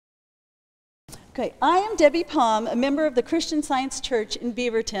Okay, I am Debbie Palm, a member of the Christian Science Church in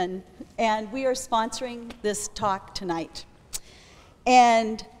Beaverton, and we are sponsoring this talk tonight.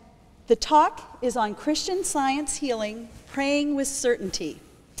 And the talk is on Christian Science Healing, Praying with Certainty,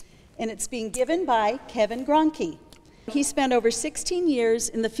 and it's being given by Kevin Graunke. He spent over 16 years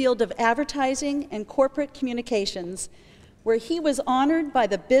in the field of advertising and corporate communications, where he was honored by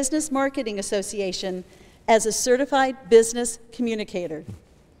the Business Marketing Association as a certified business communicator.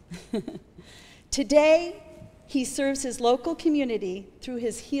 Today, he serves his local community through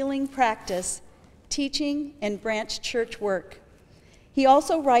his healing practice, teaching, and branch church work. He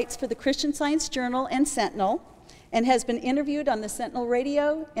also writes for the Christian Science Journal and Sentinel, and has been interviewed on the Sentinel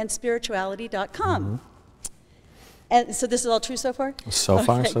Radio and spirituality.com. Mm-hmm. And so this is all true so far? So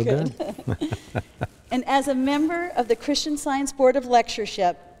far, so good. And as a member of the Christian Science Board of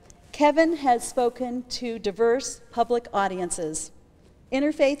Lectureship, Kevin has spoken to diverse public audiences,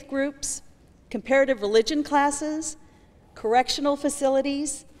 interfaith groups, comparative religion classes, correctional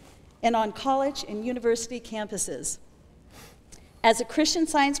facilities, and on college and university campuses. As a Christian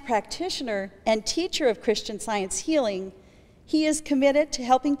Science practitioner and teacher of Christian Science healing, he is committed to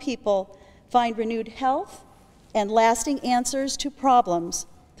helping people find renewed health and lasting answers to problems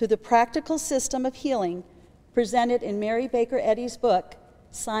through the practical system of healing presented in Mary Baker Eddy's book,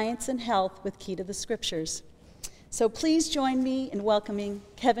 Science and Health with Key to the Scriptures. So please join me in welcoming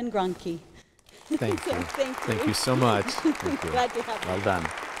Kevin Graunke. Thank you. Thank you so much. Thank you. Glad to have you. Well done.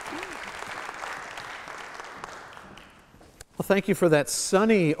 Well, thank you for that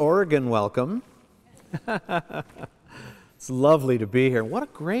sunny Oregon welcome. It's lovely to be here. What a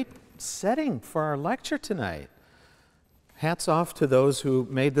great setting for our lecture tonight. Hats off to those who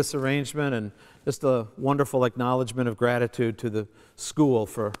made this arrangement, and just a wonderful acknowledgement of gratitude to the school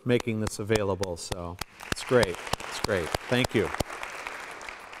for making this available. So it's great. It's great. Thank you.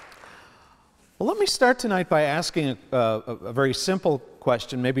 Well, let me start tonight by asking a very simple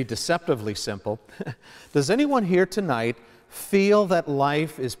question, maybe deceptively simple. Does anyone here tonight feel that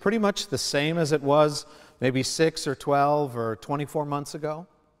life is pretty much the same as it was maybe 6 or 12 or 24 months ago?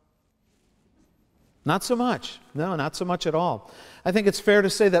 Not so much. No, not so much at all. I think it's fair to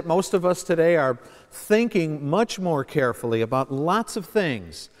say that most of us today are thinking much more carefully about lots of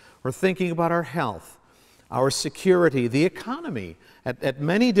things. We're thinking about our health, our security, the economy at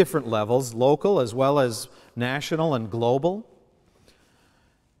many different levels, local as well as national and global.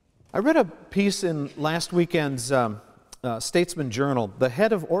 I read a piece in last weekend's Statesman Journal. The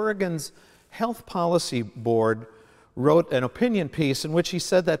head of Oregon's Health Policy Board wrote an opinion piece in which he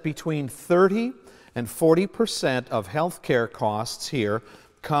said that between 30 and 40% of healthcare costs here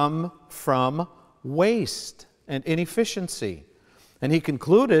come from waste and inefficiency. And he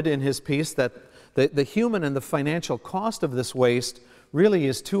concluded in his piece that the human and the financial cost of this waste really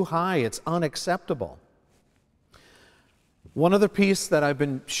is too high. It's unacceptable. One other piece that I've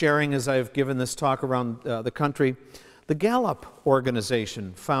been sharing as I've given this talk around the country, the Gallup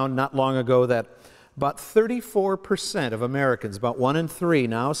organization found not long ago that about 34% of Americans, about 1 in 3,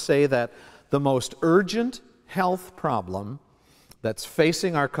 now say that the most urgent health problem that's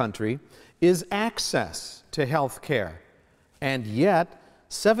facing our country is access to health care. And yet,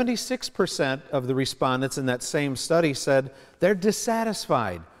 76% of the respondents in that same study said they're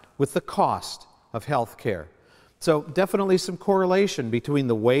dissatisfied with the cost of health care. So definitely some correlation between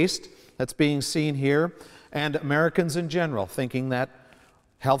the waste that's being seen here and Americans in general thinking that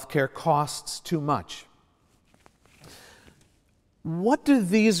health care costs too much. What do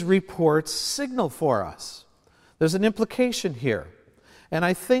these reports signal for us? There's an implication here. And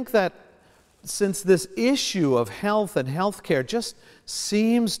I think that since this issue of health and healthcare just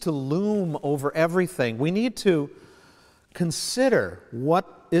seems to loom over everything, we need to consider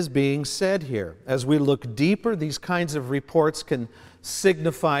what is being said here. As we look deeper, these kinds of reports can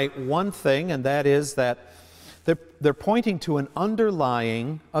signify one thing, and that is that they're pointing to an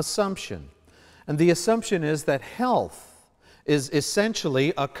underlying assumption. And the assumption is that health is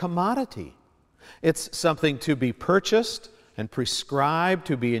essentially a commodity. It's something to be purchased and prescribed,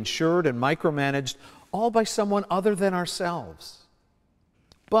 to be insured and micromanaged, all by someone other than ourselves.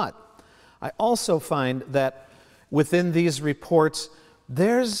 But I also find that within these reports,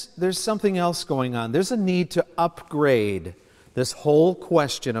 there's something else going on. There's a need to upgrade this whole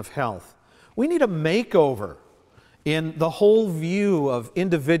question of health. We need a makeover in the whole view of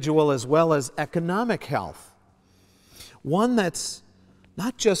individual as well as economic health. One that's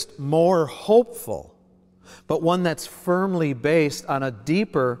not just more hopeful, but one that's firmly based on a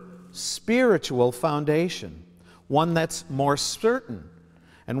deeper spiritual foundation, one that's more certain,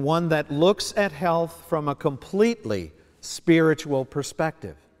 and one that looks at health from a completely spiritual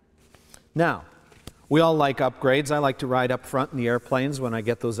perspective. Now, We all like upgrades. I like to ride up front in the airplanes when I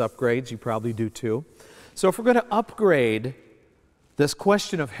get those upgrades. You probably do too. So if we're going to upgrade this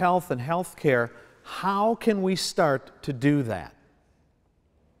question of health and health care, how can we start to do that?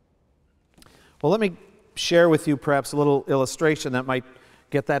 Well, let me share with you perhaps a little illustration that might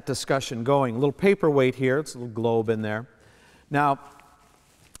get that discussion going. A little paperweight here. It's a little globe in there. Now,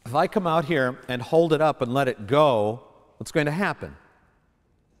 if I come out here and hold it up and let it go, what's going to happen?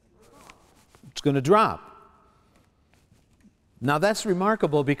 It's going to drop. Now that's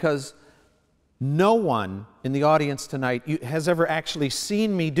remarkable because no one in the audience tonight has ever actually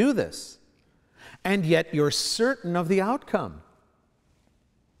seen me do this. And yet you're certain of the outcome.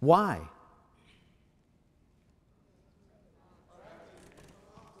 Why?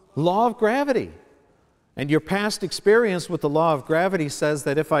 Law of gravity. And your past experience with the law of gravity says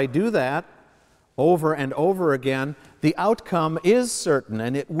that if I do that over and over again, the outcome is certain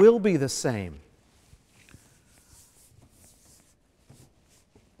and it will be the same.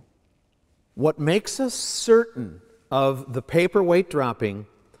 What makes us certain of the paperweight dropping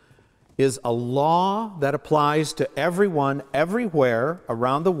is a law that applies to everyone, everywhere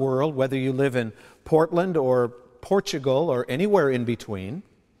around the world, whether you live in Portland or Portugal or anywhere in between.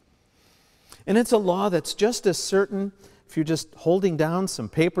 And it's a law that's just as certain if you're just holding down some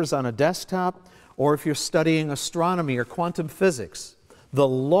papers on a desktop or if you're studying astronomy or quantum physics. The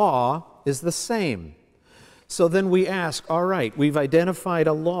law is the same. So then we ask, all right, we've identified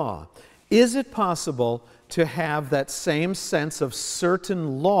a law. Is it possible to have that same sense of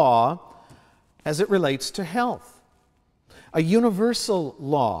certain law as it relates to health? A universal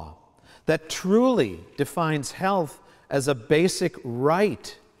law that truly defines health as a basic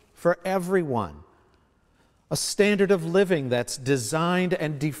right for everyone. A standard of living that's designed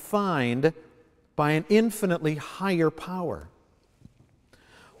and defined by an infinitely higher power.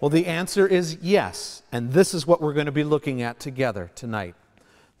 Well, the answer is yes, and this is what we're going to be looking at together tonight.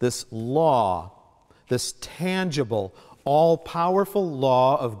 This law, this tangible, all-powerful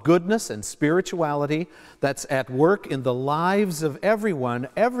law of goodness and spirituality that's at work in the lives of everyone,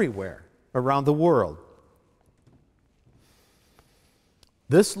 everywhere around the world.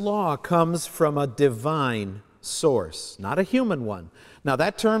 This law comes from a divine source, not a human one. Now,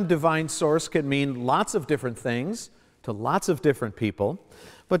 that term divine source can mean lots of different things to lots of different people.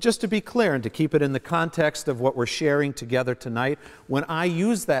 But just to be clear and to keep it in the context of what we're sharing together tonight, when I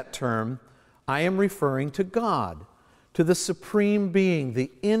use that term, I am referring to God, to the supreme being, the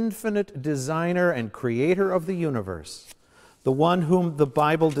infinite designer and creator of the universe, the one whom the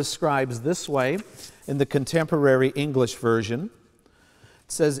Bible describes this way in the contemporary English version.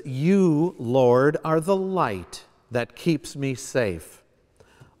 It says, "You, Lord, are the light that keeps me safe.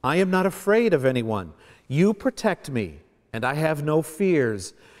 I am not afraid of anyone. You protect me, and I have no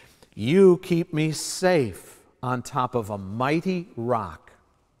fears. You keep me safe on top of a mighty rock."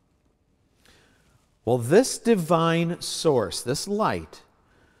 Well, this divine source, this light,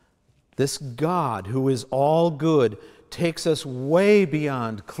 this God who is all good, takes us way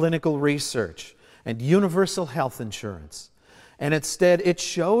beyond clinical research and universal health insurance. And instead, it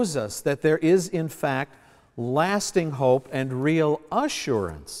shows us that there is, in fact, lasting hope and real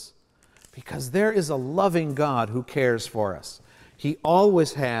assurance. Because there is a loving God who cares for us. He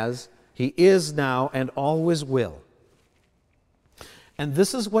always has, He is now, and always will. And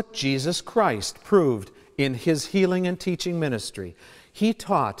this is what Jesus Christ proved in His healing and teaching ministry. He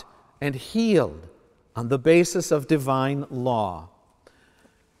taught and healed on the basis of divine law.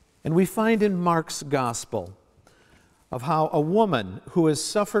 And we find in Mark's Gospel of how a woman who has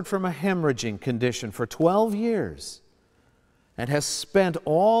suffered from a hemorrhaging condition for 12 years and has spent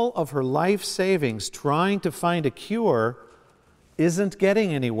all of her life savings trying to find a cure, isn't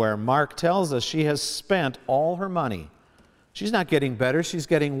getting anywhere. Mark tells us she has spent all her money. She's not getting better, she's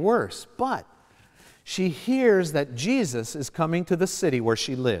getting worse. But she hears that Jesus is coming to the city where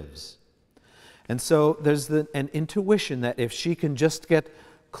she lives. And so there's an intuition that if she can just get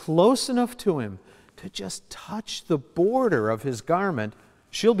close enough to Him, to just touch the border of His garment,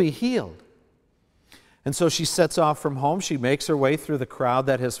 she'll be healed. And so she sets off from home. She makes her way through the crowd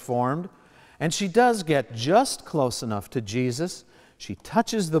that has formed. And she does get just close enough to Jesus. She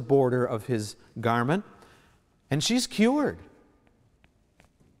touches the border of His garment. And she's cured.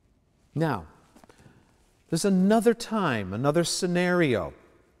 Now, there's another time, another scenario,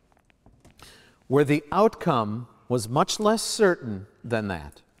 where the outcome was much less certain than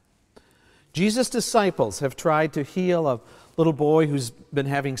that. Jesus' disciples have tried to heal a little boy who's been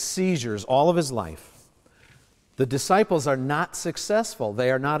having seizures all of his life. The disciples are not successful.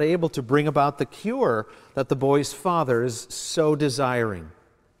 They are not able to bring about the cure that the boy's father is so desiring.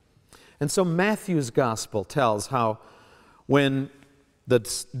 And so Matthew's gospel tells how when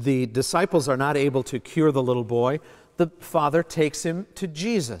the disciples are not able to cure the little boy, the father takes him to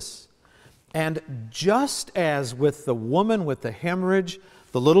Jesus. And just as with the woman with the hemorrhage,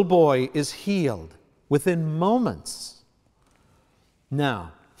 the little boy is healed within moments.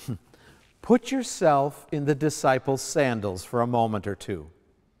 Now, put yourself in the disciples' sandals for a moment or two.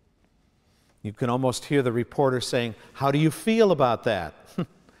 You can almost hear the reporter saying, "How do you feel about that?"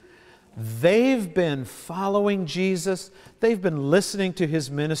 They've been following Jesus. They've been listening to his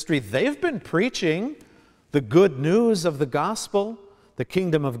ministry. They've been preaching the good news of the gospel, the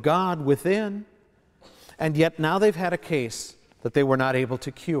kingdom of God within. And yet now they've had a case that they were not able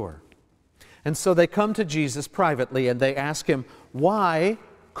to cure. And so they come to Jesus privately and they ask him, "Why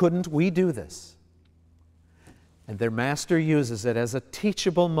couldn't we do this?" And their master uses it as a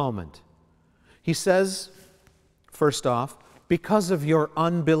teachable moment. He says, first off, "Because of your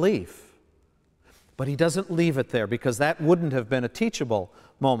unbelief." But he doesn't leave it there, because that wouldn't have been a teachable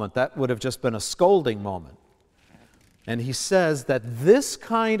moment. That would have just been a scolding moment. And he says that this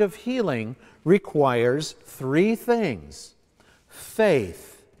kind of healing requires three things: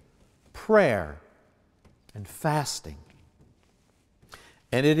 faith, prayer, and fasting.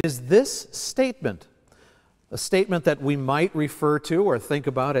 And it is this statement, a statement that we might refer to or think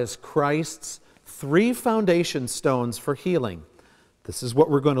about as Christ's three foundation stones for healing. This is what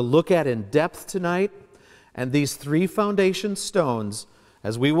we're going to look at in depth tonight. And these three foundation stones,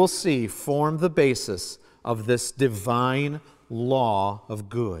 as we will see, form the basis of this divine law of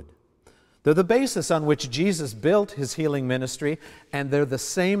good. They're the basis on which Jesus built his healing ministry, and they're the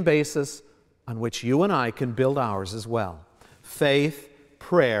same basis on which you and I can build ours as well: faith,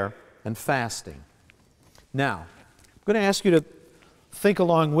 prayer, and fasting. Now, I'm going to ask you to think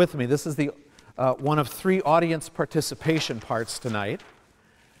along with me. This is the one of three audience participation parts tonight.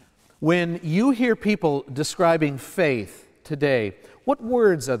 When you hear people describing faith today, what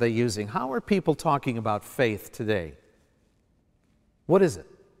words are they using? How are people talking about faith today? What is it?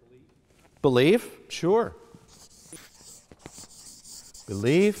 Belief? Sure.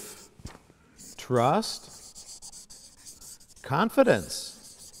 Belief, trust, confidence.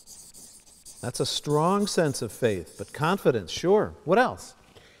 That's a strong sense of faith, but confidence, sure. What else?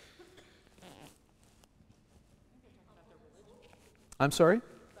 I'm sorry?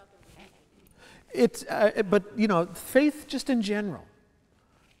 It's, but you know, faith just in general.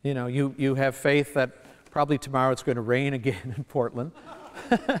 You know, you have faith that probably tomorrow it's going to rain again in Portland.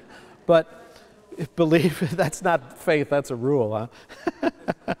 But belief, that's not faith, that's a rule, huh?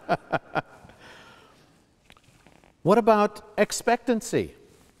 What about expectancy?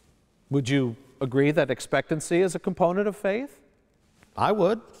 Would you agree that expectancy is a component of faith? I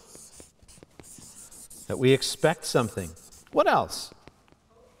would. That we expect something. What else?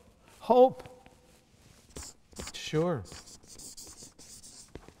 Hope. Sure.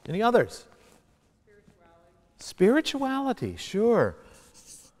 Any others? Spirituality, sure.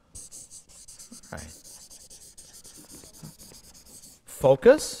 All right.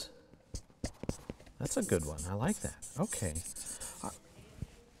 Focus. That's a good one. I like that. Okay.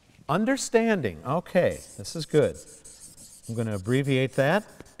 Understanding. Okay, this is good. I'm going to abbreviate that.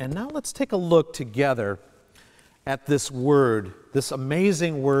 And now let's take a look together at this word, this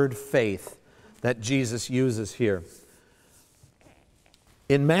amazing word, faith, that Jesus uses here.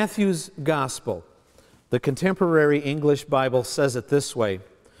 In Matthew's Gospel, the contemporary English Bible says it this way,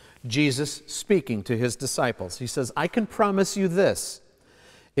 Jesus speaking to his disciples. He says, "I can promise you this,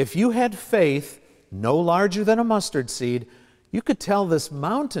 if you had faith no larger than a mustard seed, you could tell this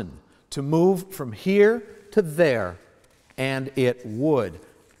mountain to move from here to there, and it would.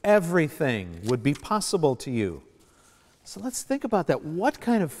 Everything would be possible to you." So let's think about that. What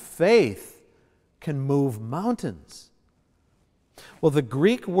kind of faith can move mountains? Well, the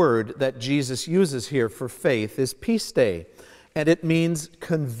Greek word that Jesus uses here for faith is piste, and it means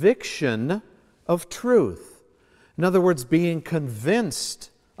conviction of truth. In other words, being convinced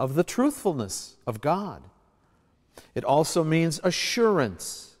of the truthfulness of God. It also means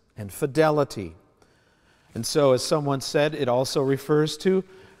assurance and fidelity. And so, as someone said, it also refers to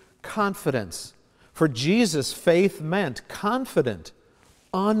confidence. For Jesus, faith meant confident,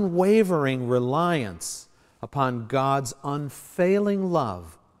 unwavering reliance upon God's unfailing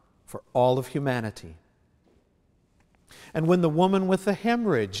love for all of humanity. And when the woman with the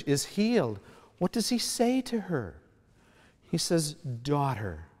hemorrhage is healed, what does he say to her? He says,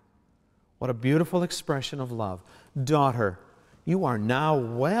 "Daughter." What a beautiful expression of love. "Daughter, you are now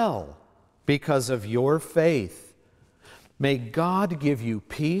well because of your faith. May God give you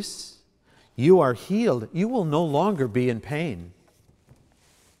peace. You are healed. You will no longer be in pain."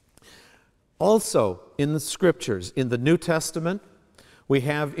 Also, in the Scriptures, in the New Testament, we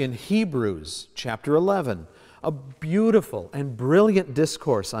have in Hebrews chapter 11 a beautiful and brilliant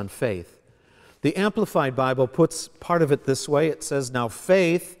discourse on faith. The Amplified Bible puts part of it this way. It says, "Now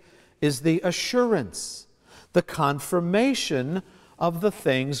faith is the assurance, the confirmation of the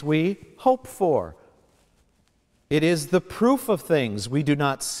things we hope for. It is the proof of things we do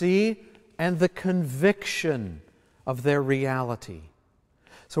not see and the conviction of their reality."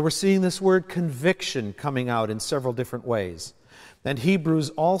 So we're seeing this word conviction coming out in several different ways. And Hebrews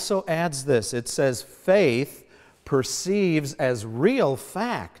also adds this. It says, "Faith perceives as real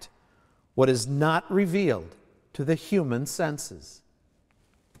fact what is not revealed to the human senses."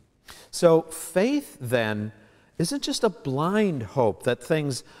 So faith, then, isn't just a blind hope that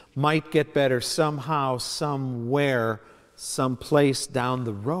things might get better somehow, somewhere, someplace down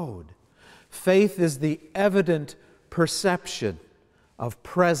the road. Faith is the evident perception of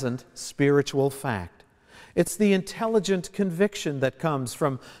present spiritual fact. It's the intelligent conviction that comes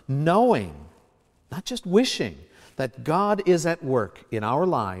from knowing, not just wishing, that God is at work in our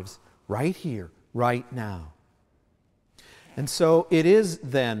lives right here, right now. And so it is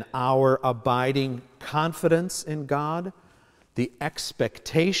then our abiding confidence in God, the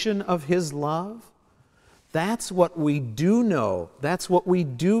expectation of His love. That's what we do know, that's what we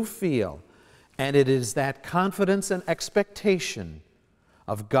do feel. And it is that confidence and expectation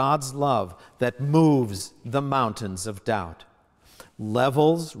of God's love that moves the mountains of doubt,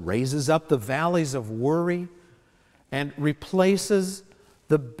 levels, raises up the valleys of worry, and replaces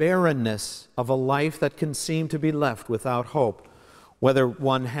the barrenness of a life that can seem to be left without hope. Whether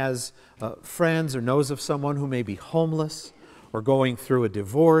one has friends or knows of someone who may be homeless or going through a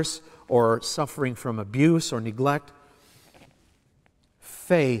divorce or suffering from abuse or neglect,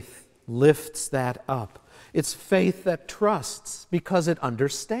 faith lifts that up. It's faith that trusts because it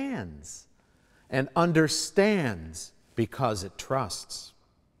understands, and understands because it trusts.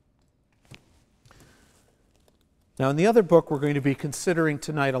 Now, in the other book we're going to be considering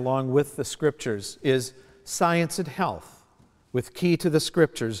tonight along with the Scriptures is Science and Health, with Key to the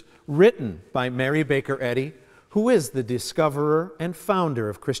Scriptures, written by Mary Baker Eddy, who is the discoverer and founder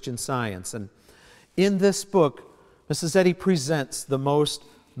of Christian Science. And in this book, Mrs. Eddy presents the most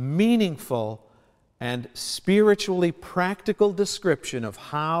meaningful and spiritually practical description of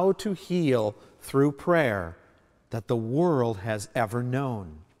how to heal through prayer that the world has ever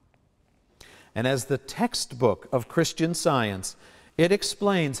known. And as the textbook of Christian Science, it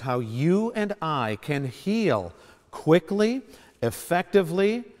explains how you and I can heal quickly,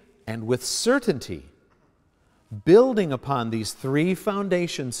 effectively, and with certainty, building upon these three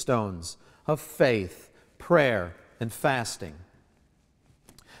foundation stones of faith, prayer, and fasting.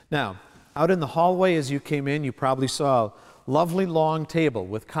 Now, out in the hallway as you came in, you probably saw a lovely long table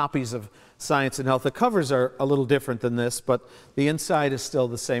with copies of Science and Health. The covers are a little different than this, but the inside is still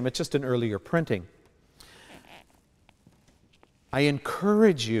the same. It's just an earlier printing. I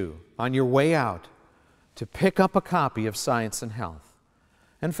encourage you on your way out to pick up a copy of Science and Health.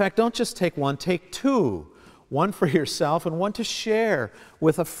 In fact, don't just take one, take two. One for yourself and one to share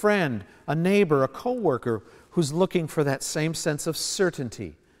with a friend, a neighbor, a coworker who's looking for that same sense of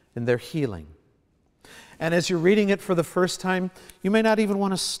certainty in their healing. And as you're reading it for the first time, you may not even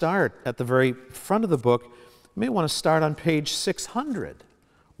want to start at the very front of the book. You may want to start on page 600.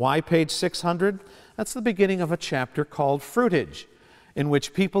 Why page 600? That's the beginning of a chapter called Fruitage, in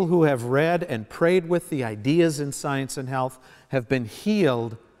which people who have read and prayed with the ideas in Science and Health have been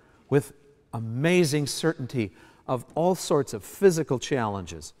healed with amazing certainty of all sorts of physical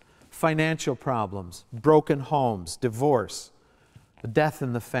challenges, financial problems, broken homes, divorce, death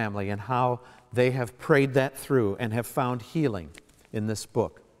in the family, and how they have prayed that through and have found healing in this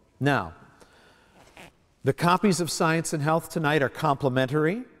book. Now, the copies of Science and Health tonight are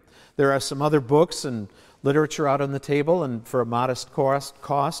complimentary. There are some other books and literature out on the table, and for a modest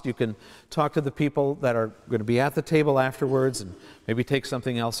cost, you can talk to the people that are going to be at the table afterwards and maybe take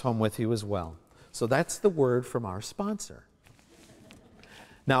something else home with you as well. So that's the word from our sponsor.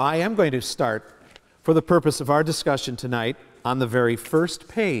 Now, I am going to start, for the purpose of our discussion tonight, on the very first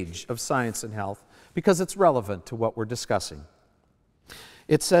page of Science and Health, because it's relevant to what we're discussing.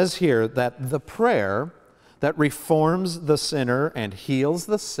 It says here that the prayer that reforms the sinner and heals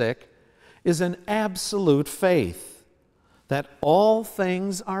the sick is an absolute faith that all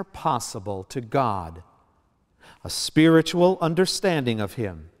things are possible to God, a spiritual understanding of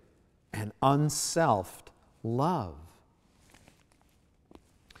Him, and unselfed love.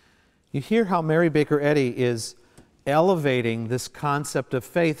 You hear how Mary Baker Eddy is elevating this concept of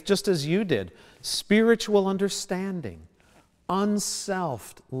faith just as you did. Spiritual understanding,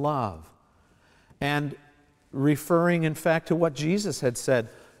 unselfed love. and referring, in fact, to what Jesus had said,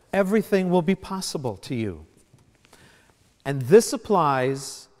 everything will be possible to you. And this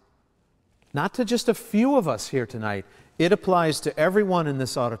applies not to just a few of us here tonight. It applies to everyone in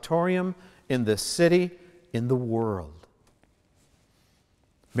this auditorium, in this city, in the world.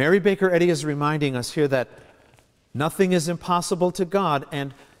 Mary Baker Eddy is reminding us here that nothing is impossible to God,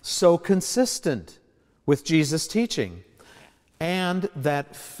 and so consistent with Jesus' teaching, and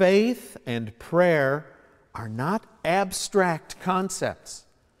that faith and prayer are not abstract concepts.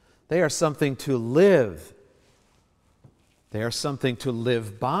 They are something to live. They are something to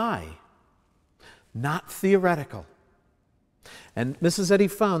live by, not theoretical. And Mrs. Eddy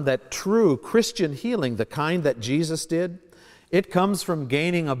found that true Christian healing, the kind that Jesus did, it comes from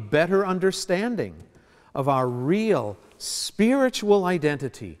gaining a better understanding of our real spiritual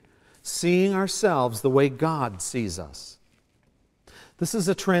identity, seeing ourselves the way God sees us. This is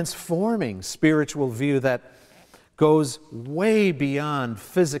a transforming spiritual view that goes way beyond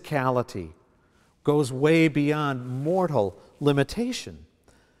physicality, goes way beyond mortal limitation.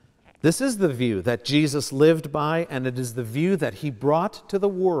 This is the view that Jesus lived by, and it is the view that He brought to the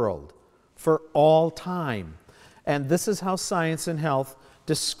world for all time. And this is how Science and Health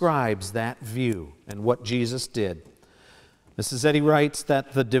describes that view and what Jesus did. Mrs. Eddy writes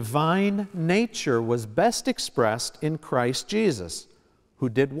that the divine nature was best expressed in Christ Jesus, who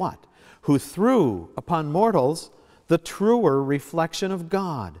did what? Who threw upon mortals the truer reflection of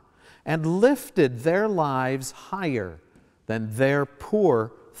God and lifted their lives higher than their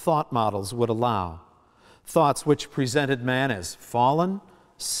poor thought models would allow. Thoughts which presented man as fallen,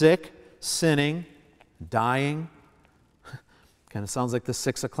 sick, sinning, dying. Kind of sounds like the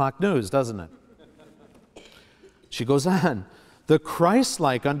 6 o'clock news, doesn't it? She goes on, the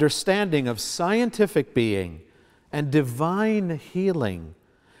Christ-like understanding of scientific being and divine healing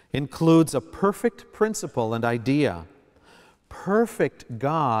includes a perfect principle and idea, perfect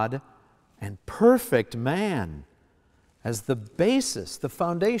God and perfect man as the basis, the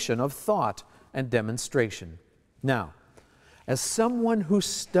foundation of thought and demonstration. Now, as someone who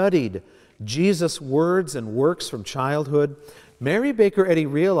studied Jesus' words and works from childhood, Mary Baker Eddy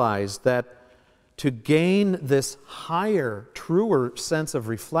realized that to gain this higher, truer sense of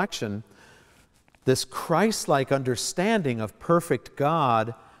reflection, this Christ-like understanding of perfect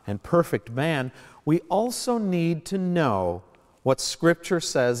God and perfect man, we also need to know what Scripture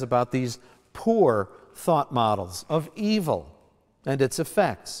says about these poor thought models of evil and its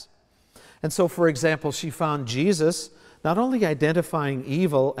effects. And so, for example, she found Jesus not only identifying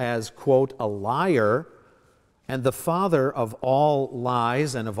evil as, quote, a liar and the father of all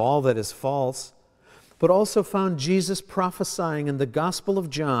lies and of all that is false, but also found Jesus prophesying in the Gospel of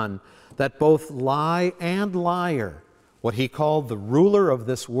John that both lie and liar, what he called the ruler of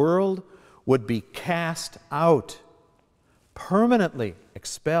this world, would be cast out, permanently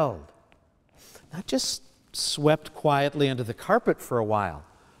expelled. Not just swept quietly under the carpet for a while,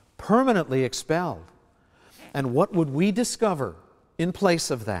 permanently expelled. And what would we discover in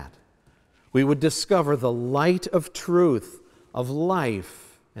place of that? We would discover the light of truth, of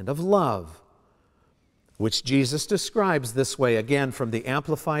life, and of love, which Jesus describes this way, again from the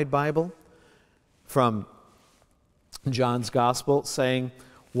Amplified Bible, from John's Gospel, saying,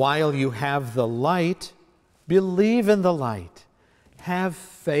 while you have the light, believe in the light, have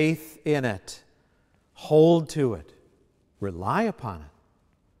faith in it, hold to it, rely upon it.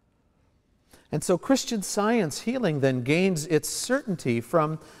 And so Christian Science healing then gains its certainty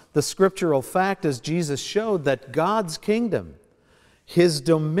from the scriptural fact, as Jesus showed, that God's kingdom, His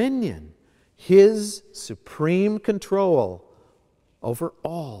dominion, His supreme control over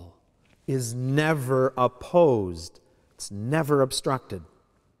all is never opposed. It's never obstructed.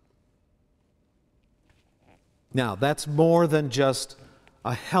 Now, that's more than just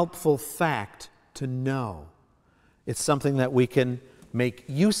a helpful fact to know. It's something that we can make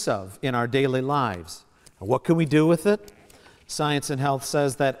use of in our daily lives. And what can we do with it? Science and Health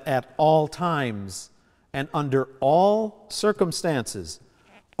says that at all times and under all circumstances,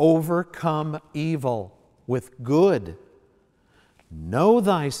 overcome evil with good. Know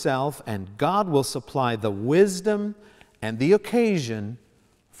thyself, and God will supply the wisdom and the occasion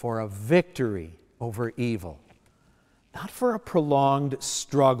for a victory over evil. Not for a prolonged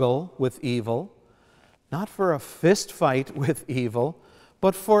struggle with evil, not for a fist fight with evil,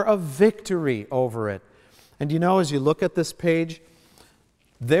 but for a victory over it. And you know, as you look at this page,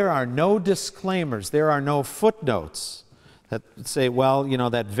 there are no disclaimers, there are no footnotes that say, well, you know,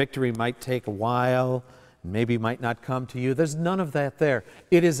 that victory might take a while, maybe might not come to you. There's none of that there.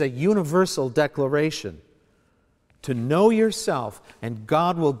 It is a universal declaration to know yourself, and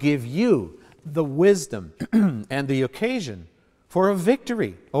God will give you the wisdom and the occasion for a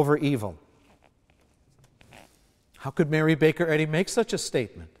victory over evil. How could Mary Baker Eddy make such a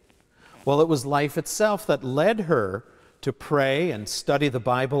statement? Well, it was life itself that led her to pray and study the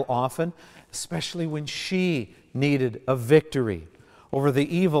Bible often, especially when she needed a victory over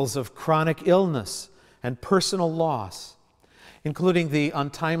the evils of chronic illness and personal loss, including the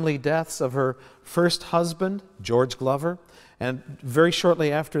untimely deaths of her first husband, George Glover, and very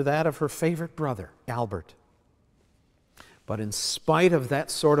shortly after that of her favorite brother, Albert. But in spite of that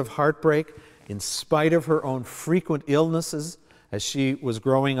sort of heartbreak, in spite of her own frequent illnesses as she was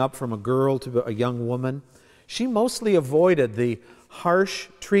growing up from a girl to a young woman, she mostly avoided the harsh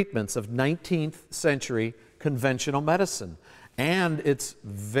treatments of 19th century conventional medicine and its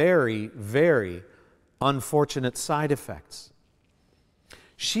very, very unfortunate side effects.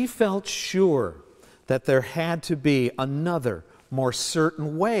 She felt sure that there had to be another, more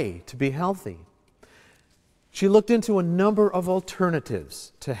certain way to be healthy. She looked into a number of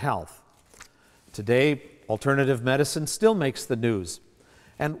alternatives to health. Today, alternative medicine still makes the news.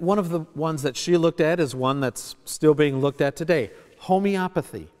 And one of the ones that she looked at is one that's still being looked at today,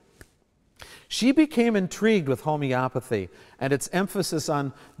 homeopathy. She became intrigued with homeopathy and its emphasis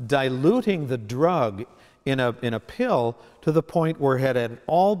on diluting the drug in a pill to the point where it had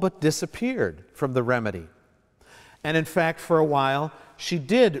all but disappeared from the remedy. And in fact, for a while, she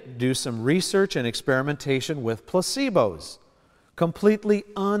did do some research and experimentation with placebos, completely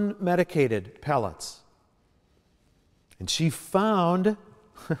unmedicated pellets. And she found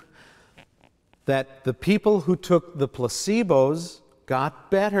that the people who took the placebos got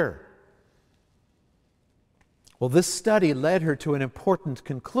better. Well, this study led her to an important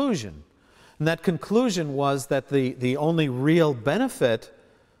conclusion. And that conclusion was that the only real benefit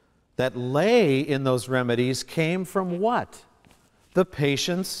that lay in those remedies came from what? The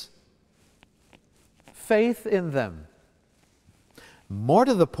patient's faith in them. More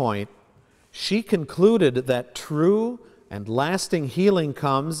to the point, she concluded that true and lasting healing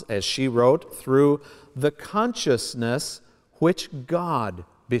comes, as she wrote, through the consciousness which God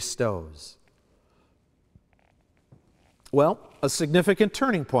bestows. Well, a significant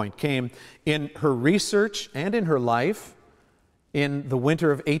turning point came in her research and in her life. In the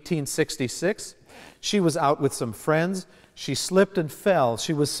winter of 1866, she was out with some friends. She slipped and fell.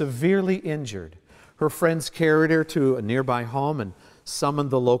 She was severely injured. Her friends carried her to a nearby home and summoned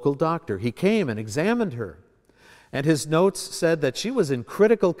the local doctor. He came and examined her, and his notes said that she was in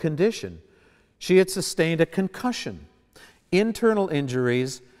critical condition. She had sustained a concussion, internal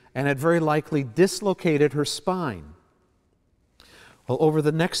injuries, and had very likely dislocated her spine. Well, over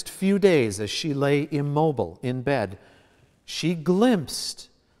the next few days, as she lay immobile in bed, she glimpsed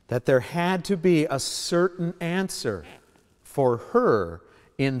that there had to be a certain answer for her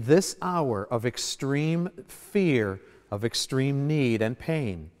in this hour of extreme fear, of extreme need and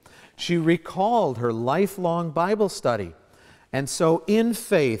pain. She recalled her lifelong Bible study, and so in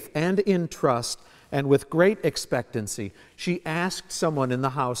faith and in trust and with great expectancy, she asked someone in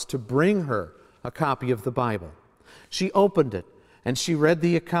the house to bring her a copy of the Bible. She opened it, and she read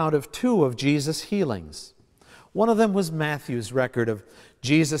the account of two of Jesus' healings. One of them was Matthew's record of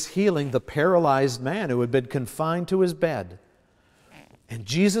Jesus healing the paralyzed man who had been confined to his bed. And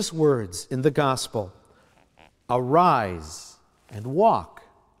Jesus' words in the gospel, "Arise and walk,"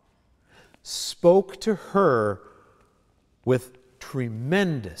 spoke to her with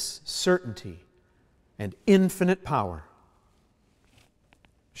tremendous certainty and infinite power.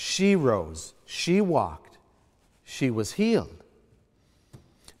 She rose, she walked, she was healed.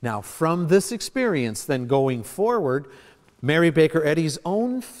 Now, from this experience, then going forward, Mary Baker Eddy's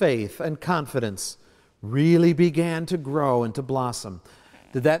own faith and confidence really began to grow and to blossom.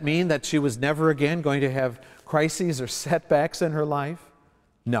 Did that mean that she was never again going to have crises or setbacks in her life?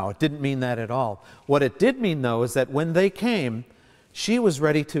 No, it didn't mean that at all. What it did mean, though, is that when they came, she was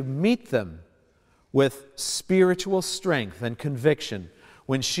ready to meet them with spiritual strength and conviction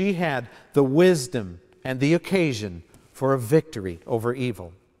when she had the wisdom and the occasion for a victory over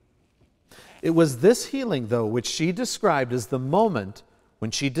evil. It was this healing, though, which she described as the moment when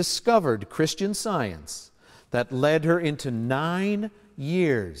she discovered Christian Science that led her into 9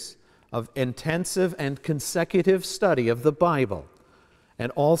 years of intensive and consecutive study of the Bible,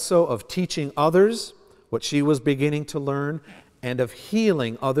 and also of teaching others what she was beginning to learn, and of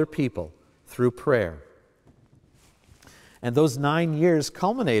healing other people through prayer. And those 9 years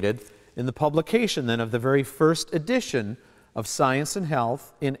culminated in the publication then of the very first edition of Science and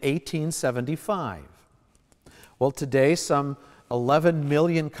Health in 1875. Well, today, some 11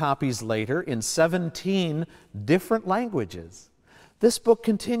 million copies later, in 17 different languages, This book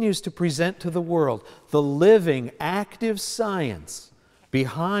continues to present to the world the living, active science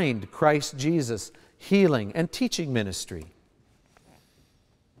behind Christ Jesus' healing and teaching ministry.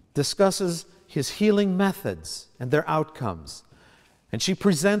 Discusses his healing methods and their outcomes, and she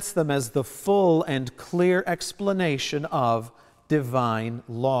presents them as the full and clear explanation of divine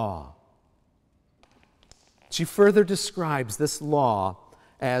law. She further describes this law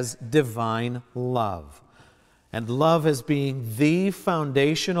as divine love, and love as being the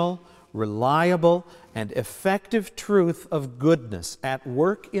foundational, reliable, and effective truth of goodness at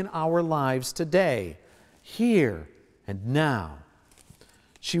work in our lives today, here and now.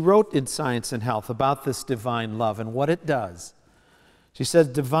 She wrote in Science and Health about this divine love and what it does. She says,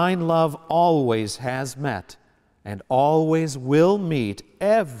 divine love always has met and always will meet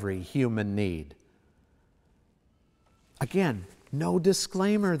every human need. Again, no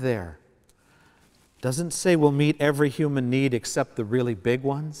disclaimer there. Doesn't say we'll meet every human need except the really big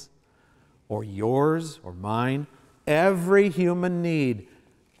ones, or yours or mine. Every human need,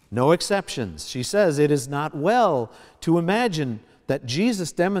 no exceptions. She says it is not well to imagine that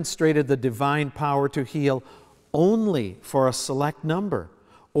Jesus demonstrated the divine power to heal only for a select number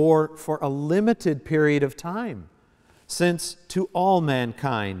or for a limited period of time, since to all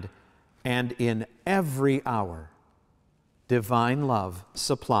mankind and in every hour, divine love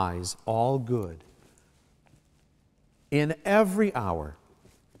supplies all good. In every hour,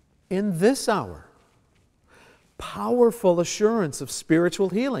 in this hour, powerful assurance of spiritual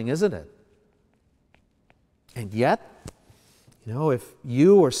healing, isn't it? And yet, if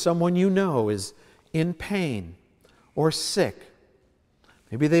you or someone you know is in pain or sick,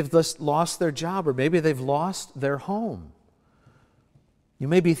 maybe they've just lost their job or maybe they've lost their home, you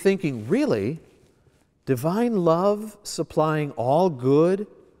may be thinking, really? Divine love supplying all good?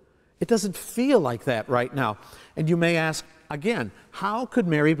 It doesn't feel like that right now. And you may ask, again, how could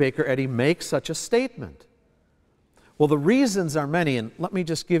Mary Baker Eddy make such a statement? Well, the reasons are many, and let me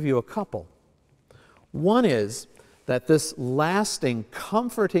just give you a couple. One is that this lasting,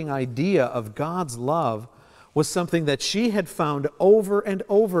 comforting idea of God's love was something that she had found over and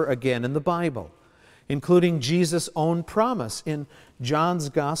over again in the Bible, including Jesus' own promise in John's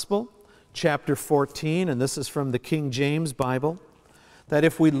Gospel, chapter 14, and this is from the King James Bible, that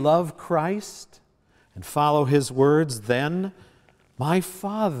if we love Christ and follow His words, then my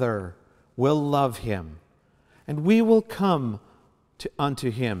Father will love Him, and we will come unto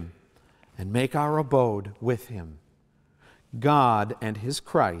Him and make our abode with Him. God and His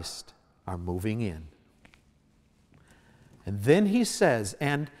Christ are moving in. And then he says,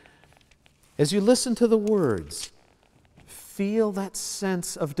 and as you listen to the words, feel that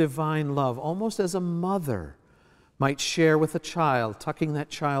sense of divine love, almost as a mother might share with a child, tucking that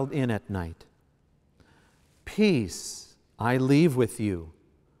child in at night. Peace I leave with you.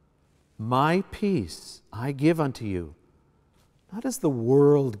 My peace I give unto you. Not as the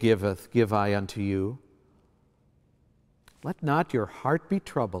world giveth, give I unto you. Let not your heart be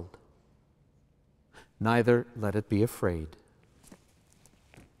troubled, neither let it be afraid.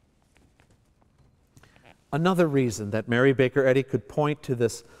 Another reason that Mary Baker Eddy could point to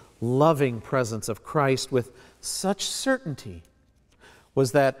this loving presence of Christ with such certainty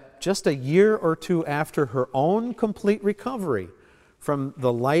was that just a year or two after her own complete recovery from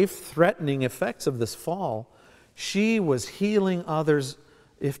the life-threatening effects of this fall, she was healing others,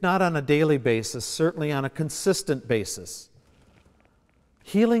 if not on a daily basis, certainly on a consistent basis.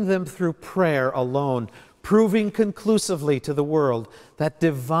 Healing them through prayer alone, proving conclusively to the world that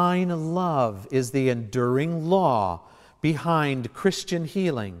divine love is the enduring law behind Christian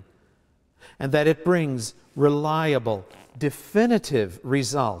healing, and that it brings reliable, definitive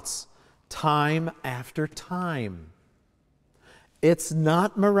results time after time. It's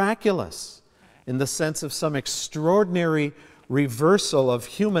not miraculous in the sense of some extraordinary reversal of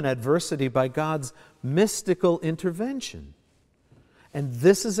human adversity by God's mystical intervention. And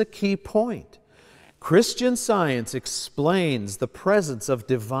this is a key point. Christian Science explains the presence of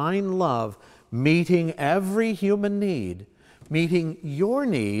divine love meeting every human need, meeting your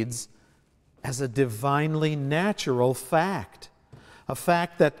needs as a divinely natural fact, a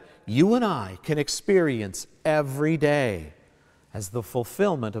fact that you and I can experience every day as the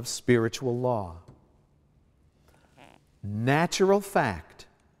fulfillment of spiritual law. Natural fact,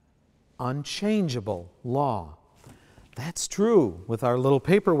 unchangeable law. That's true with our little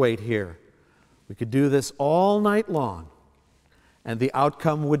paperweight here. We could do this all night long, and the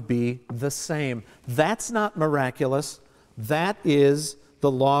outcome would be the same. That's not miraculous. That is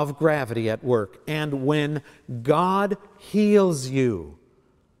the law of gravity at work. And when God heals you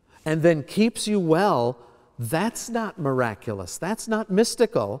and then keeps you well, That's not miraculous. That's not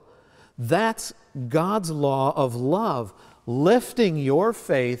mystical. That's God's law of love, lifting your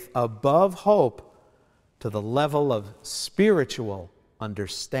faith above hope to the level of spiritual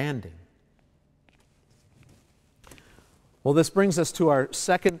understanding. Well, this brings us to our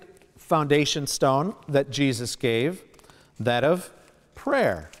second foundation stone that Jesus gave, that of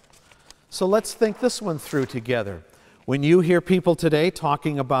prayer. So let's think this one through together. When you hear people today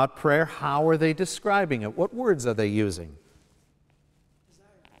talking about prayer, how are they describing it? What words are they using?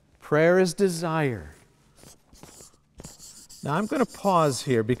 Prayer is desire. Now I'm going to pause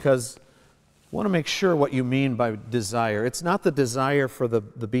here because I want to make sure what you mean by desire. It's not the desire for the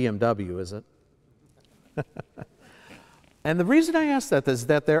BMW, is it? And the reason I ask that is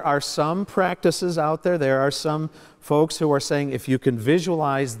that there are some practices out there, there are some folks who are saying if you can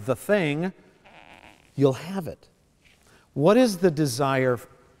visualize the thing, you'll have it. What is the desire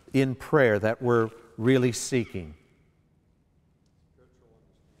in prayer that we're really seeking?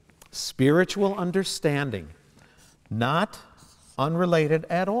 Spiritual understanding, not unrelated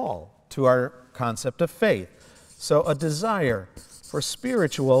at all to our concept of faith. So a desire for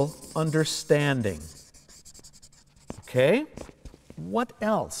spiritual understanding. Okay? What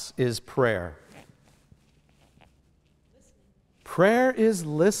else is prayer? Prayer is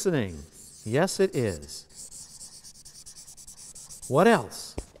listening. Yes, it is. What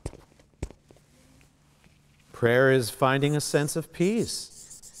else? Prayer is finding a sense of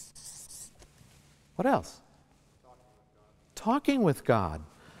peace. What else? Talking with God.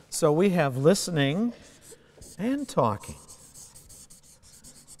 So we have listening and talking.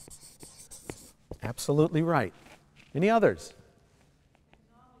 Absolutely right. Any others?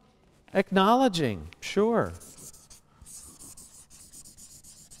 Acknowledging, sure.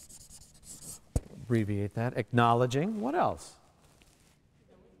 Abbreviate that. Acknowledging. What else?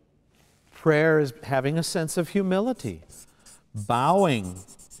 Prayer is having a sense of humility, bowing,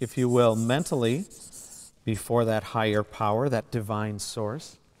 if you will, mentally before that higher power, that divine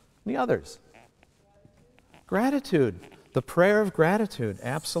source. Any others? Gratitude. The prayer of gratitude,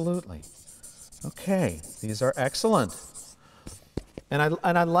 absolutely. Okay, these are excellent. And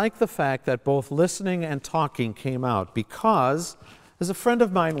I like the fact that both listening and talking came out because, as a friend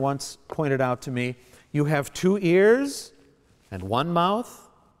of mine once pointed out to me, you have 2 ears and 1 mouth.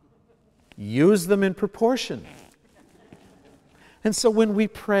 Use them in proportion. And so when we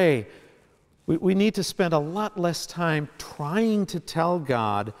pray, we need to spend a lot less time trying to tell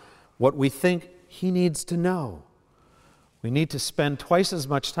God what we think He needs to know. We need to spend twice as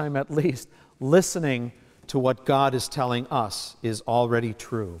much time at least listening to what God is telling us is already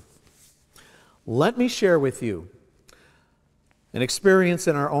true. Let me share with you an experience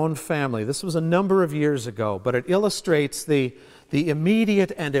in our own family. This was a number of years ago, but it illustrates the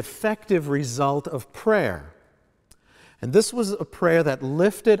immediate and effective result of prayer. And this was a prayer that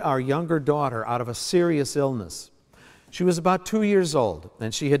lifted our younger daughter out of a serious illness. She was about 2 years old,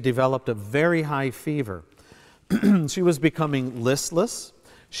 and she had developed a very high fever. She was becoming listless.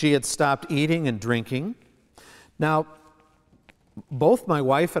 She had stopped eating and drinking. Now, both my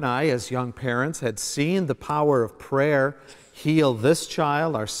wife and I, as young parents, had seen the power of prayer heal this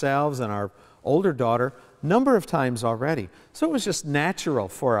child, ourselves, and our older daughter a number of times already. So it was just natural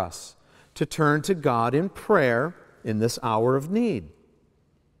for us to turn to God in prayer in this hour of need.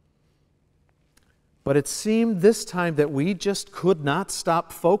 But it seemed this time that we just could not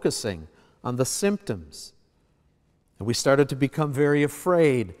stop focusing on the symptoms. And we started to become very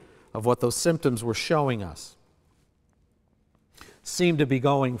afraid of what those symptoms were showing us. Seemed to be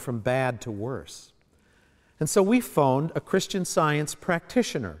going from bad to worse. And so we phoned a Christian Science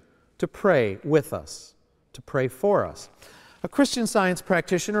practitioner to pray with us, to pray for us. A Christian Science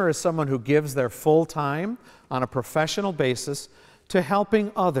practitioner is someone who gives their full time on a professional basis to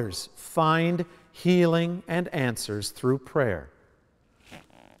helping others find healing and answers through prayer.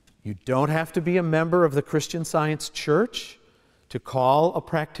 You don't have to be a member of the Christian Science Church to call a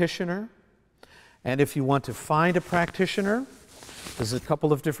practitioner. And if you want to find a practitioner, there's a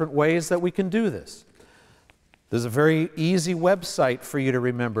couple of different ways that we can do this. There's a very easy website for you to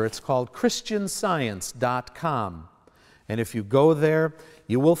remember. It's called christianscience.com. And if you go there,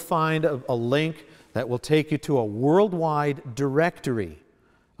 you will find a link that will take you to a worldwide directory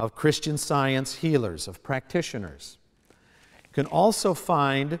of Christian Science healers, of practitioners. You can also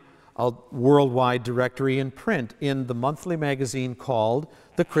find a worldwide directory in print in the monthly magazine called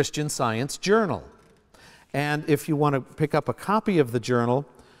the Christian Science Journal. And if you want to pick up a copy of the journal,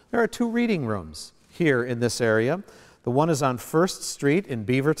 there are 2 reading rooms here in this area. The one is on 1st Street in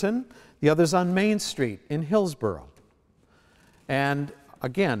Beaverton, the other's on Main Street in Hillsborough. And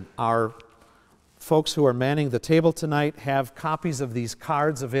again, our folks who are manning the table tonight have copies of these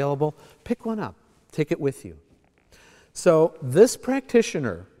cards available. Pick one up. Take it with you. So this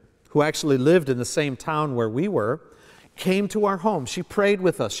practitioner, who actually lived in the same town where we were, came to our home. She prayed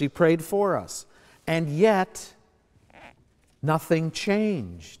with us. She prayed for us. And yet, nothing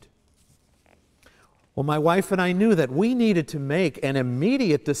changed. Well, my wife and I knew that we needed to make an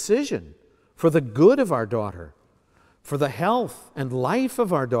immediate decision for the good of our daughter, for the health and life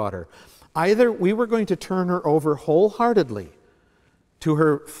of our daughter. Either we were going to turn her over wholeheartedly to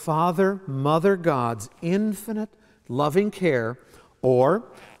her Father, Mother God's infinite loving care, or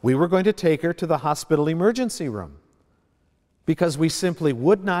we were going to take her to the hospital emergency room, because we simply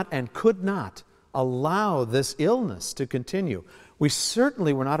would not and could not allow this illness to continue. We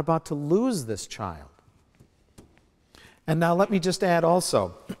certainly were not about to lose this child. And now let me just add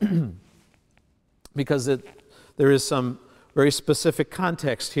also, because there is some very specific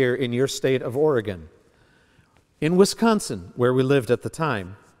context here in your state of Oregon. In Wisconsin, where we lived at the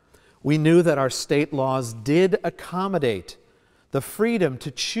time, we knew that our state laws did accommodate the freedom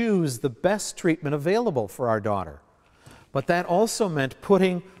to choose the best treatment available for our daughter. But that also meant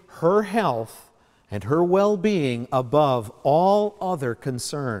putting her health and her well-being above all other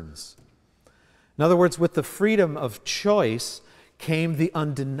concerns. In other words, with the freedom of choice came the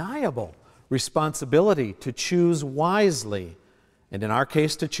undeniable responsibility to choose wisely, and in our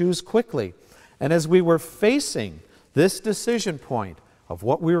case, to choose quickly. And as we were facing this decision point of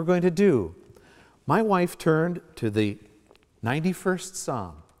what we were going to do, my wife turned to the 91st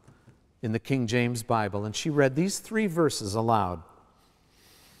Psalm in the King James Bible, and she read these 3 verses aloud.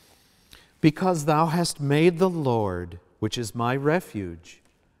 Because thou hast made the Lord, which is my refuge,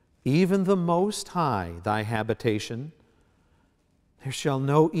 even the Most High, thy habitation, there shall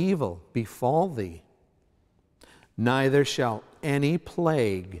no evil befall thee, neither shall any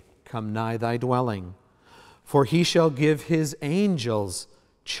plague come nigh thy dwelling. For he shall give his angels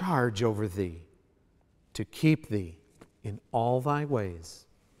charge over thee, to keep thee in all thy ways.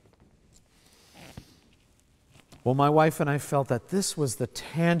 Well, my wife and I felt that this was the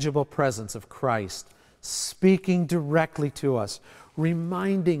tangible presence of Christ speaking directly to us,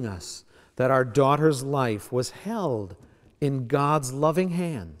 reminding us that our daughter's life was held in God's loving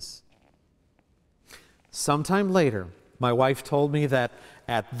hands. Sometime later, my wife told me that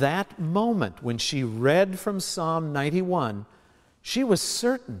at that moment when she read from Psalm 91, she was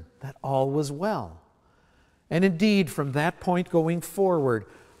certain that all was well. And indeed, from that point going forward,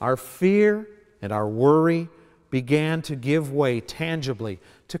 our fear and our worry began to give way tangibly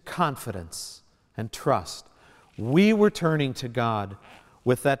to confidence and trust. We were turning to God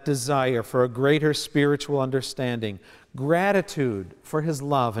with that desire for a greater spiritual understanding, gratitude for His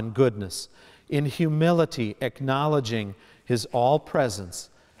love and goodness, in humility acknowledging His all-presence,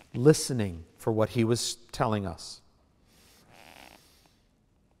 listening for what He was telling us.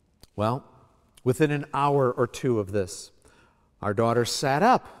 Well, within an hour or two of this, our daughter sat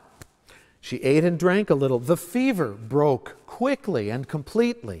up. She ate and drank a little. The fever broke quickly and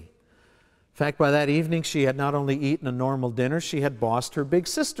completely. In fact, by that evening, she had not only eaten a normal dinner, she had bossed her big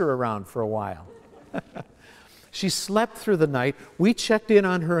sister around for a while. She slept through the night. We checked in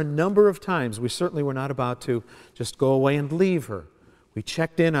on her a number of times. We certainly were not about to just go away and leave her. We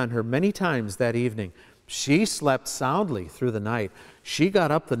checked in on her many times that evening. She slept soundly through the night. She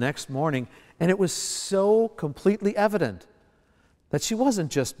got up the next morning, and it was so completely evident that she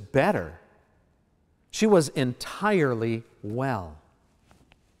wasn't just better. She was entirely well.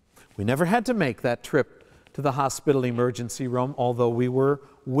 We never had to make that trip to the hospital emergency room, although we were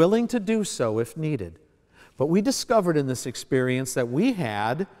willing to do so if needed. But we discovered in this experience that we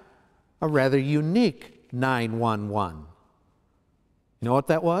had a rather unique 911. You know what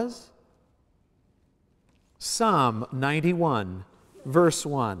that was? Psalm 91, verse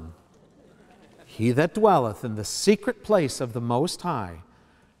 1. He that dwelleth in the secret place of the Most High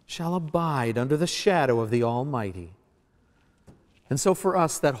shall abide under the shadow of the Almighty. And so for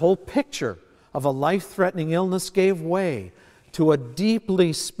us, that whole picture of a life-threatening illness gave way to a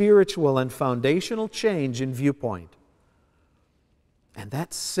deeply spiritual and foundational change in viewpoint. And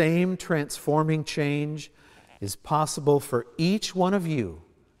that same transforming change is possible for each one of you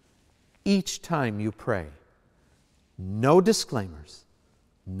each time you pray. No disclaimers,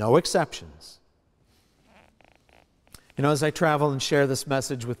 no exceptions. You know, as I travel and share this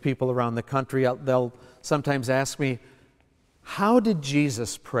message with people around the country, they'll sometimes ask me, how did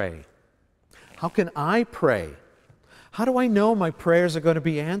Jesus pray? How can I pray? How do I know my prayers are going to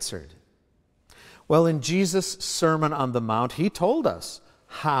be answered? Well, in Jesus' Sermon on the Mount, He told us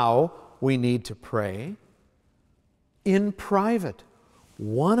how we need to pray in private,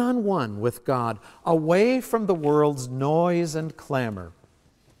 one-on-one with God, away from the world's noise and clamor.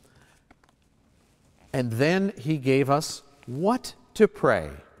 And then he gave us what to pray.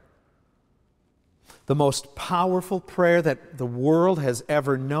 The most powerful prayer that the world has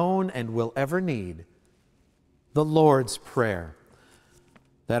ever known and will ever need. The Lord's Prayer.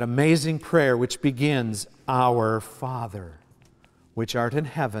 That amazing prayer which begins, Our Father, which art in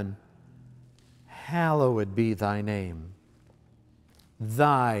heaven, hallowed be thy name.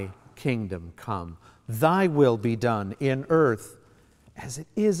 Thy kingdom come. Thy will be done in earth as it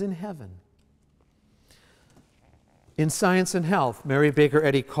is in heaven. In Science and Health, Mary Baker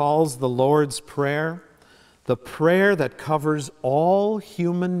Eddy calls the Lord's Prayer the prayer that covers all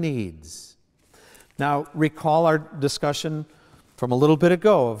human needs. Now, recall our discussion from a little bit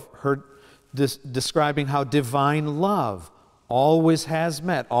ago of her describing how divine love always has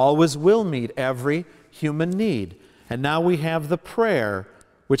met, always will meet every human need. And now we have the prayer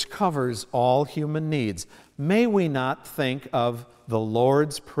which covers all human needs. May we not think of the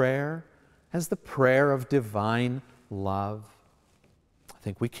Lord's Prayer as the prayer of divine love? I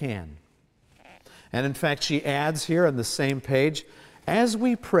think we can. And in fact, she adds here on the same page, as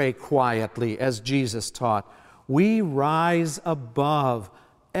we pray quietly, as Jesus taught, we rise above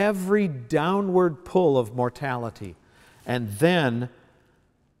every downward pull of mortality. And then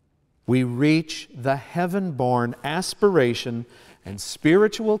we reach the heaven-born aspiration and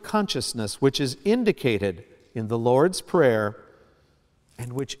spiritual consciousness which is indicated in the Lord's Prayer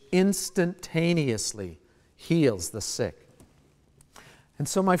and which instantaneously heals the sick. And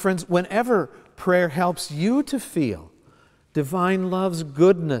so, my friends, whenever prayer helps you to feel divine love's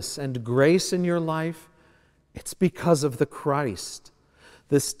goodness and grace in your life, it's because of the Christ,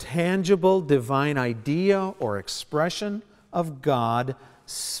 this tangible divine idea or expression of God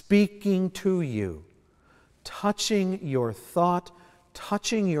speaking to you, touching your thought,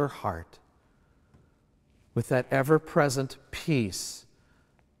 touching your heart with that ever-present peace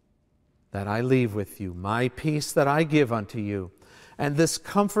that I leave with you, my peace that I give unto you. And this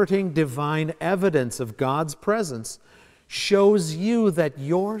comforting divine evidence of God's presence shows you that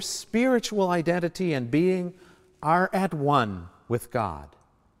your spiritual identity and being are at one with God.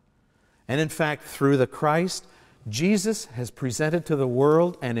 And in fact, through the Christ, Jesus has presented to the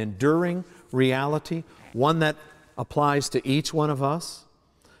world an enduring reality, one that applies to each one of us.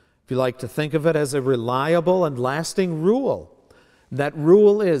 If you like to think of it as a reliable and lasting rule, that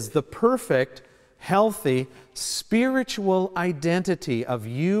rule is the perfect, healthy, spiritual identity of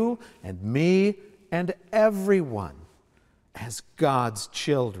you and me and everyone as God's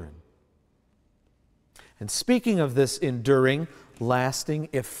children. And speaking of this enduring, lasting,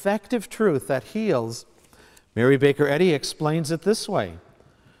 effective truth that heals, Mary Baker Eddy explains it this way.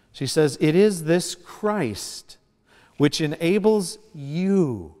 She says, it is this Christ which enables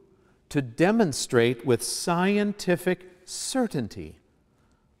you to demonstrate with scientific certainty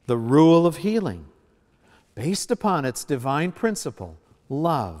the rule of healing based upon its divine principle,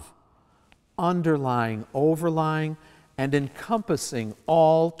 love, underlying, overlying, and encompassing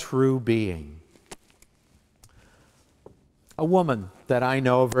all true being. A woman that I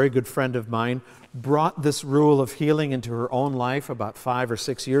know, a very good friend of mine, brought this rule of healing into her own life about 5 or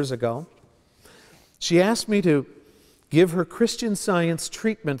 6 years ago. She asked me to give her Christian Science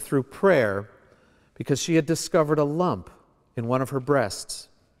treatment through prayer because she had discovered a lump in one of her breasts.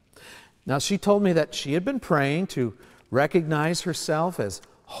 Now, she told me that she had been praying to recognize herself as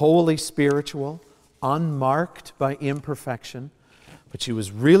wholly spiritual, unmarked by imperfection, but she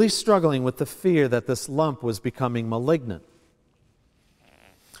was really struggling with the fear that this lump was becoming malignant.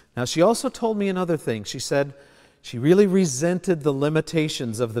 Now, she also told me another thing. She said she really resented the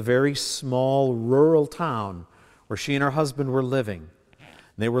limitations of the very small rural town where she and her husband were living.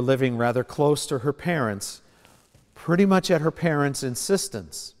 They were living rather close to her parents, pretty much at her parents'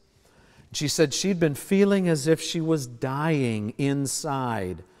 insistence. She said she'd been feeling as if she was dying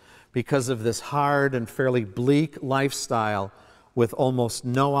inside because of this hard and fairly bleak lifestyle with almost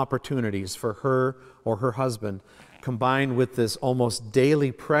no opportunities for her or her husband, combined with this almost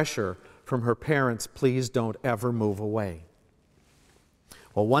daily pressure from her parents, please don't ever move away.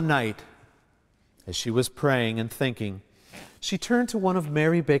 Well, one night, as she was praying and thinking, she turned to one of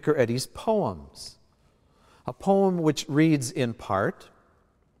Mary Baker Eddy's poems, a poem which reads in part,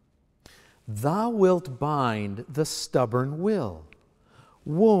 Thou wilt bind the stubborn will,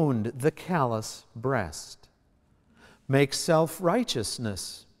 wound the callous breast, make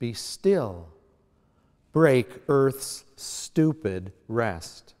self-righteousness be still, break earth's stupid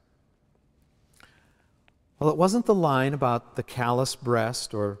rest. Well, it wasn't the line about the callous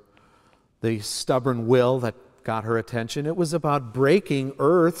breast or the stubborn will that got her attention. It was about breaking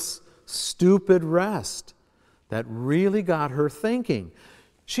Earth's stupid rest that really got her thinking.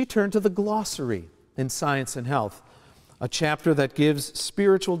 She turned to the glossary in Science and Health, a chapter that gives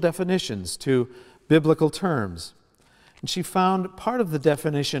spiritual definitions to biblical terms. And she found part of the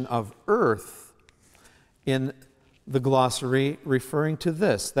definition of earth in the glossary referring to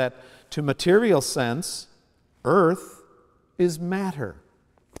this, that to material sense, earth is matter.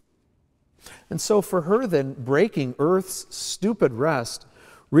 And so for her then, breaking Earth's stupid rest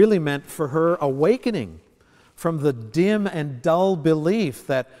really meant for her awakening from the dim and dull belief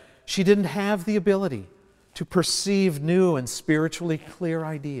that she didn't have the ability to perceive new and spiritually clear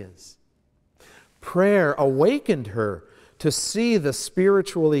ideas. Prayer awakened her to see the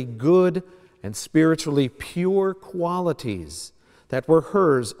spiritually good and spiritually pure qualities that were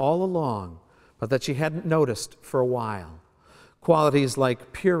hers all along, but that she hadn't noticed for a while. Qualities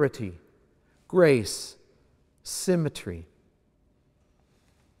like purity, grace, symmetry.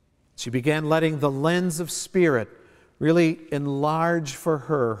 She began letting the lens of spirit really enlarge for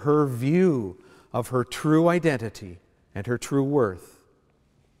her her view of her true identity and her true worth.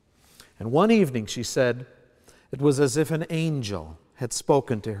 And one evening, she said, it was as if an angel had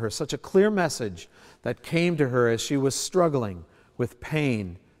spoken to her, such a clear message that came to her as she was struggling with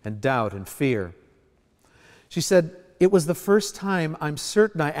pain and doubt and fear. She said, it was the first time I'm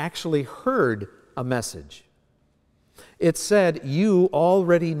certain I actually heard a message. It said, you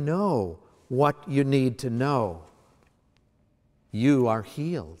already know what you need to know. You are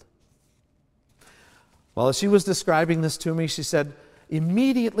healed. Well, as she was describing this to me, she said,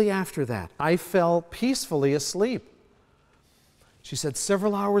 immediately after that, I fell peacefully asleep. She said,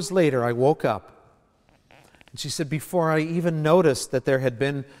 several hours later, I woke up. And she said, before I even noticed that there had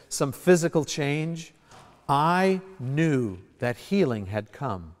been some physical change, I knew that healing had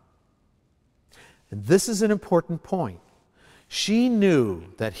come. And this is an important point. She knew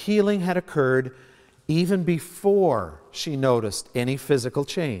that healing had occurred even before she noticed any physical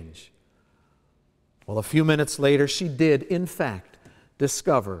change. Well, a few minutes later, she did, in fact,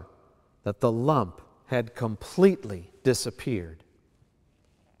 discover that the lump had completely disappeared.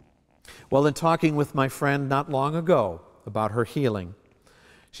 Well, in talking with my friend not long ago about her healing,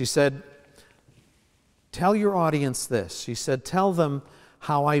 she said, tell your audience this. She said, tell them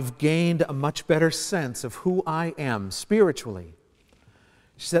how I've gained a much better sense of who I am spiritually.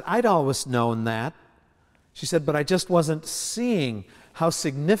 She said, I'd always known that. She said, but I just wasn't seeing how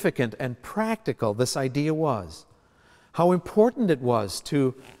significant and practical this idea was, how important it was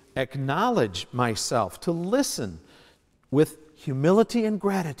to acknowledge myself, to listen with humility and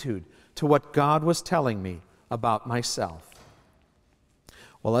gratitude to what God was telling me about myself.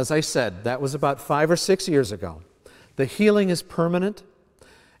 Well, as I said, that was about 5 or 6 years ago. The healing is permanent,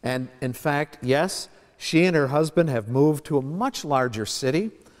 and in fact, yes, she and her husband have moved to a much larger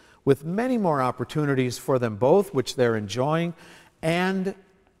city with many more opportunities for them both, which they're enjoying, and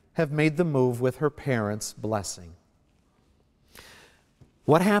have made the move with her parents' blessing.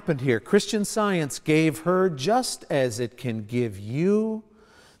 What happened here? Christian Science gave her, just as it can give you,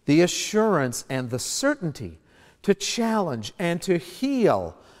 the assurance and the certainty to challenge and to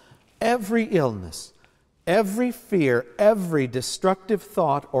heal every illness, every fear, every destructive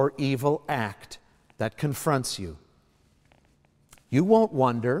thought or evil act that confronts you. You won't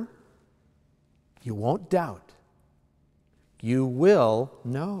wonder. You won't doubt. You will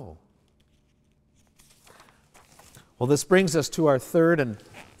know. Well, this brings us to our third and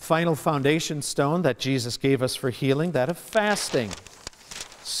final foundation stone that Jesus gave us for healing, that of fasting.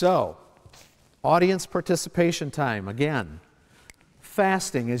 So, audience participation time again.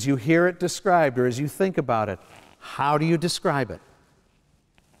 Fasting, as you hear it described or as you think about it, how do you describe it?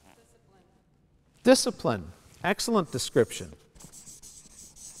 Discipline. Excellent description.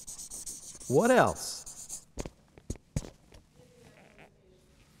 What else?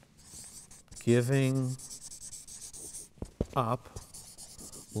 Giving up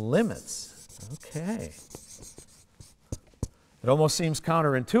limits. Okay. It almost seems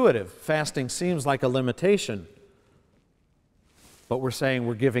counterintuitive. Fasting seems like a limitation. But we're saying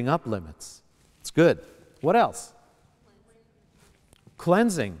we're giving up limits. It's good. What else?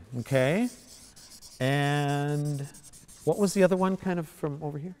 Cleansing. Okay. And what was the other one kind of from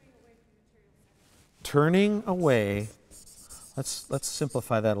over here? Turning away. Let's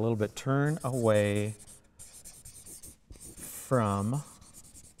simplify that a little bit. Turn away from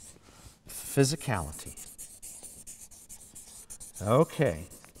physicality. Okay.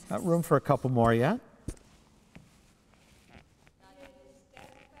 Got room for a couple more yet?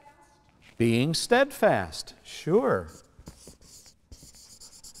 Being steadfast. Sure.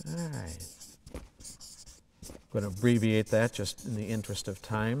 All right. I'm going to abbreviate that just in the interest of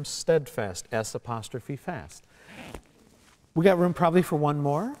time. Steadfast, S''fast. We got room probably for one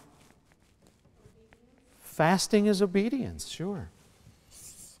more? Fasting is obedience, sure.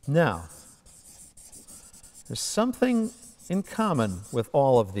 Now, there's something in common with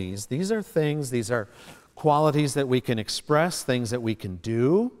all of these. These are things, these are qualities that we can express, things that we can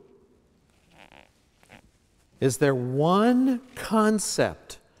do. Is there one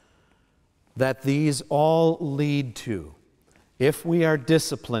concept that these all lead to? If we are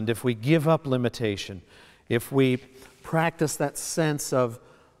disciplined, if we give up limitation, if we practice that sense of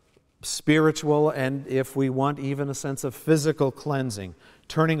spiritual, and if we want even a sense of physical cleansing,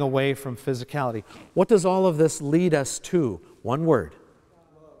 turning away from physicality, what does all of this lead us to? One word.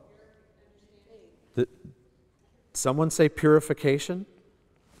 Someone say purification?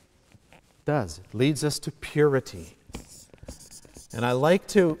 It does. It leads us to purity. And I like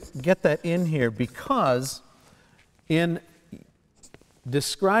to get that in here because in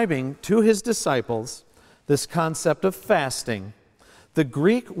describing to his disciples this concept of fasting, the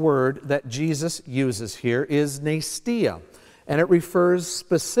Greek word that Jesus uses here is nestia, and it refers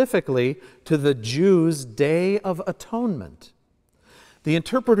specifically to the Jews' Day of Atonement. The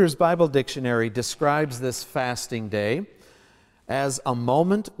Interpreter's Bible Dictionary describes this fasting day as a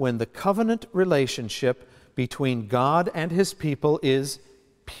moment when the covenant relationship between God and his people is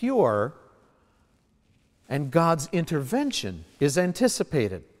pure and God's intervention is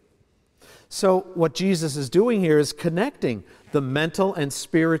anticipated. So what Jesus is doing here is connecting the mental and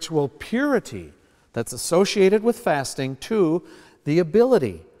spiritual purity that's associated with fasting to the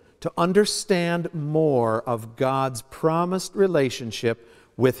ability to understand more of God's promised relationship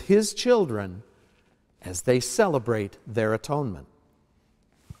with his children as they celebrate their atonement.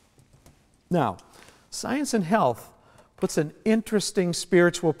 Now, Science and Health puts an interesting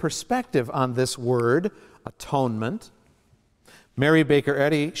spiritual perspective on this word, atonement. Mary Baker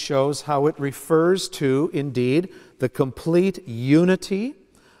Eddy shows how it refers to, indeed, the complete unity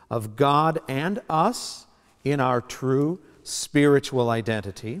of God and us in our true spiritual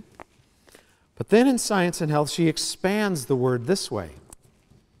identity. But then in Science and Health, she expands the word this way.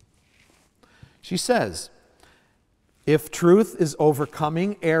 She says, if truth is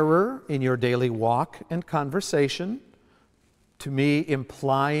overcoming error in your daily walk and conversation, to me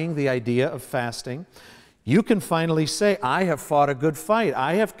implying the idea of fasting, you can finally say, I have fought a good fight.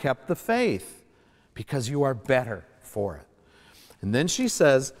 I have kept the faith, because you are better for it. And then she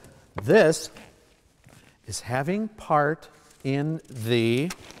says, this is having part in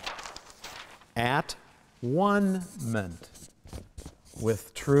the at-one-ment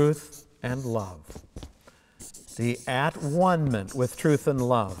with truth and love. The at-one-ment with truth and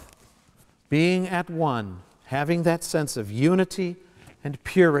love. Being at one, having that sense of unity and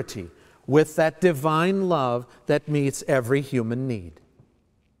purity with that divine love that meets every human need.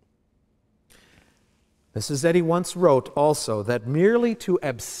 Mrs. Eddy once wrote also that merely to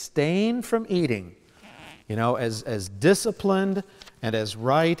abstain from eating, as disciplined and as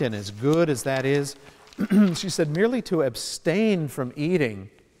right and as good as that is, she said merely to abstain from eating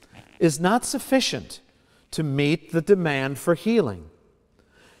is not sufficient to meet the demand for healing.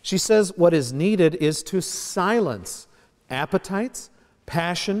 She says what is needed is to silence appetites,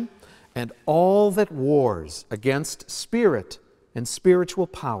 passion, and all that wars against spirit and spiritual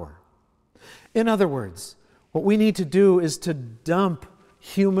power. In other words, what we need to do is to dump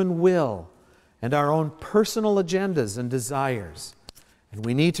human will and our own personal agendas and desires. And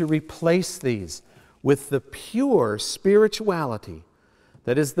we need to replace these with the pure spirituality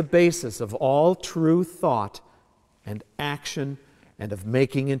that is the basis of all true thought and action and of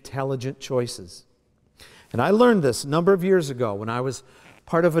making intelligent choices. And I learned this a number of years ago when I was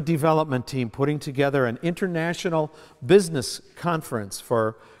part of a development team putting together an international business conference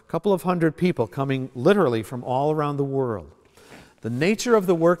for a couple of hundred people coming literally from all around the world. The nature of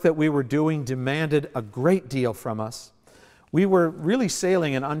the work that we were doing demanded a great deal from us. We were really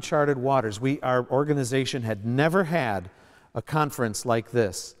sailing in uncharted waters. Our organization had never had a conference like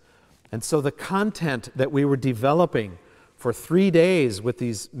this. And so the content that we were developing for 3 days with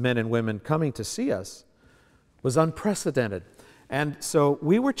these men and women coming to see us was unprecedented. And so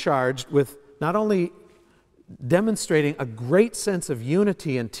we were charged with not only demonstrating a great sense of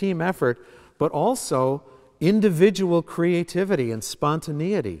unity and team effort, but also individual creativity and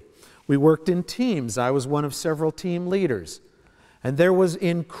spontaneity. We worked in teams. I was one of several team leaders. And there was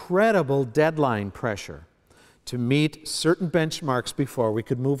incredible deadline pressure to meet certain benchmarks before we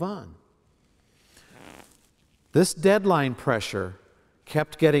could move on. This deadline pressure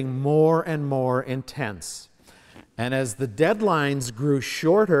kept getting more and more intense. And as the deadlines grew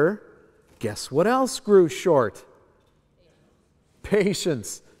shorter, guess what else grew short?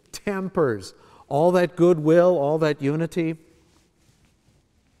 Patience, tempers, all that goodwill, all that unity.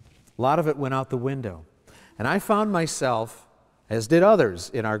 A lot of it went out the window. And I found myself, as did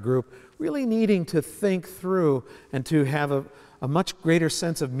others in our group, really needing to think through and to have a much greater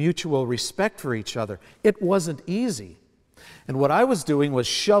sense of mutual respect for each other. It wasn't easy. And what I was doing was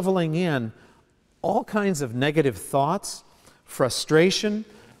shoveling in all kinds of negative thoughts, frustration,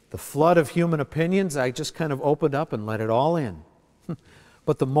 the flood of human opinions. I just kind of opened up and let it all in.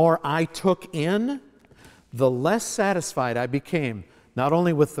 But the more I took in, the less satisfied I became, not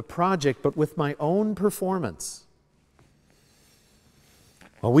only with the project, but with my own performance.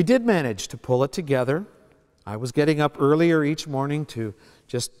 Well, we did manage to pull it together. I was getting up earlier each morning to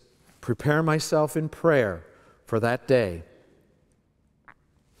just prepare myself in prayer for that day.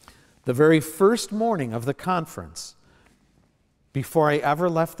 The very first morning of the conference, before I ever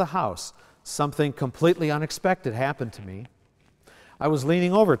left the house, something completely unexpected happened to me. I was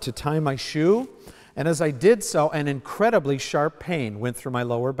leaning over to tie my shoe, and as I did so, an incredibly sharp pain went through my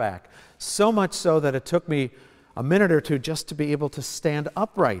lower back, so much so that it took me a minute or two just to be able to stand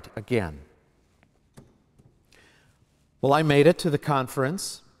upright again. Well, I made it to the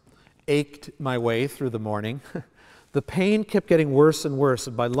conference, ached my way through the morning. The pain kept getting worse and worse,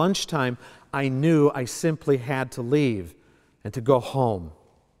 and by lunchtime, I knew I simply had to leave and to go home.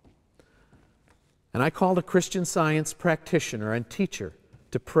 And I called a Christian Science practitioner and teacher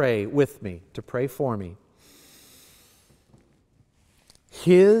to pray with me, to pray for me.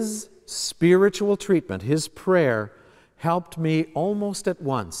 His spiritual treatment, his prayer, helped me almost at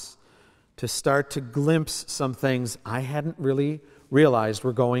once to start to glimpse some things I hadn't really realized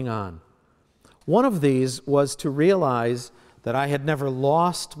were going on. One of these was to realize that I had never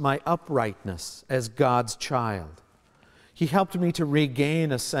lost my uprightness as God's child. He helped me to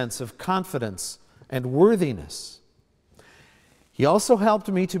regain a sense of confidence and worthiness. He also helped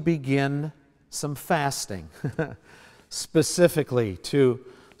me to begin some fasting, specifically to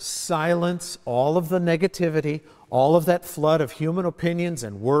silence all of the negativity, all of that flood of human opinions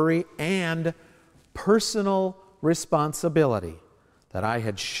and worry and personal responsibility that I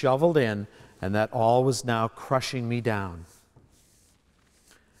had shoveled in and that all was now crushing me down.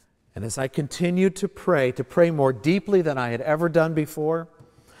 And as I continued to pray more deeply than I had ever done before,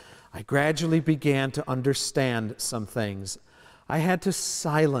 I gradually began to understand some things. I had to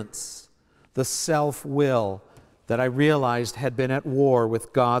silence the self-will that I realized had been at war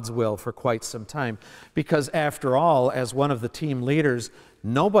with God's will for quite some time. Because after all, as one of the team leaders,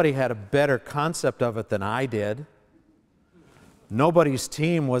 nobody had a better concept of it than I did. Nobody's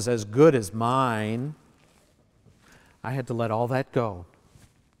team was as good as mine. I had to let all that go.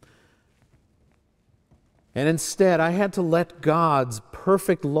 And instead, I had to let God's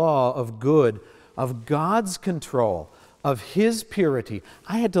perfect law of good, of God's control, of His purity,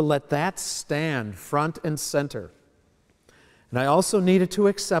 I had to let that stand front and center. And I also needed to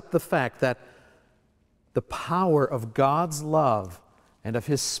accept the fact that the power of God's love and of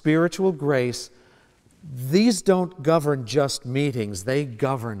His spiritual grace, these don't govern just meetings, they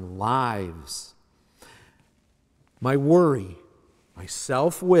govern lives. My worry, my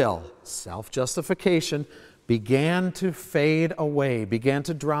self-will, self-justification began to fade away, began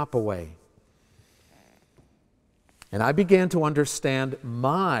to drop away. And I began to understand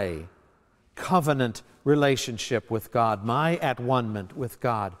my covenant relationship with God, my at-one-ment with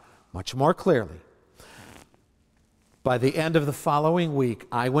God, much more clearly. By the end of the following week,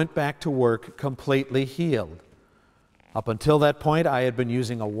 I went back to work completely healed. Up until that point, I had been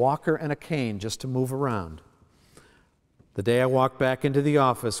using a walker and a cane just to move around. The day I walked back into the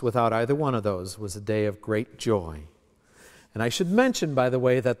office without either one of those was a day of great joy. And I should mention, by the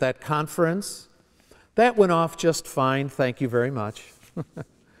way, that conference, that went off just fine, thank you very much,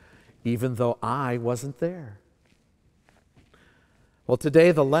 even though I wasn't there. Well,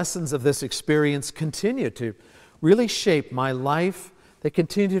 today the lessons of this experience continue to really shape my life. They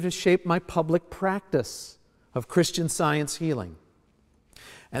continue to shape my public practice of Christian Science healing.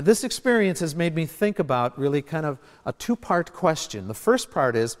 And this experience has made me think about really kind of a two-part question. The first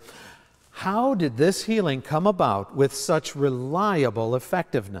part is, how did this healing come about with such reliable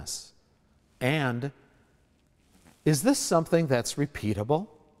effectiveness? And is this something that's repeatable?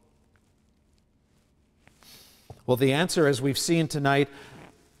 Well, the answer, as we've seen tonight,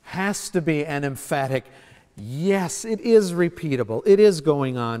 has to be an emphatic yes, it is repeatable. It is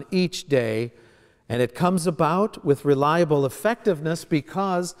going on each day, and it comes about with reliable effectiveness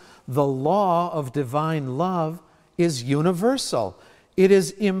because the law of divine love is universal. It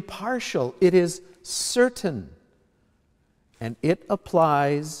is impartial. It is certain. And it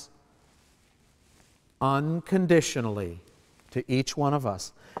applies unconditionally to each one of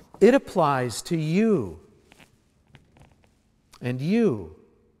us. It applies to you and you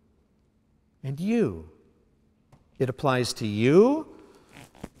and you. It applies to you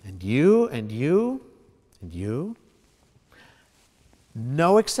and you and you and you.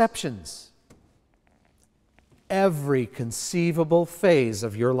 No exceptions. Every conceivable phase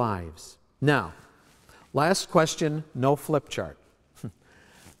of your lives. Now, last question, no flip chart.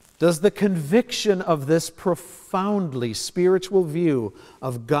 Does the conviction of this profoundly spiritual view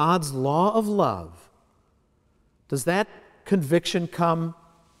of God's law of love, does that conviction come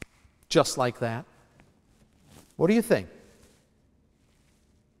just like that? What do you think?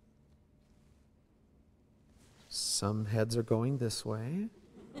 Some heads are going this way.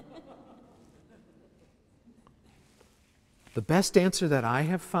 The best answer that I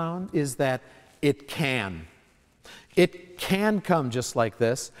have found is that it can. It can come just like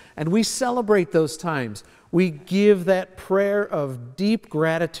this, and we celebrate those times. We give that prayer of deep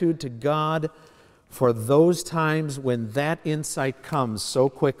gratitude to God for those times when that insight comes so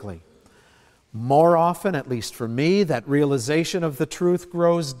quickly. More often, at least for me, that realization of the truth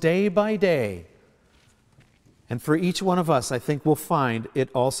grows day by day. And for each one of us, I think we'll find it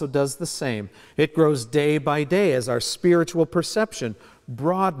also does the same. It grows day by day as our spiritual perception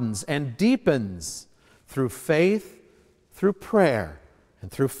broadens and deepens through faith, through prayer,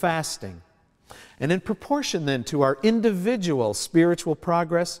 and through fasting. And in proportion then to our individual spiritual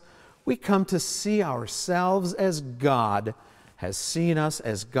progress, we come to see ourselves as God has seen us,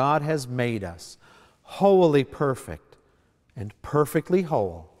 as God has made us, wholly perfect and perfectly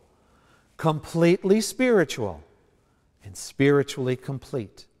whole, completely spiritual and spiritually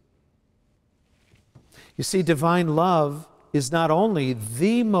complete. You see, divine love is not only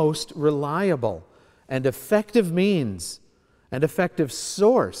the most reliable and effective means and effective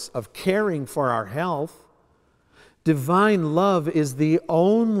source of caring for our health, divine love is the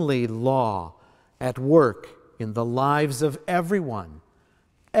only law at work in the lives of everyone,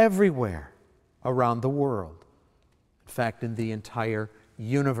 everywhere around the world. In fact, in the entire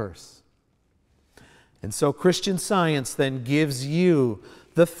universe. And so Christian Science then gives you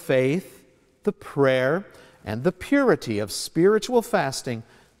the faith, the prayer, and the purity of spiritual fasting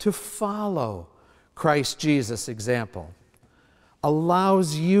to follow Christ Jesus' example.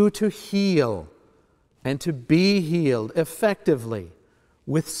 Allows you to heal and to be healed effectively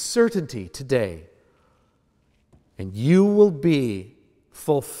with certainty today. And you will be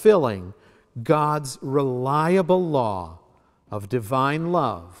fulfilling God's reliable law of divine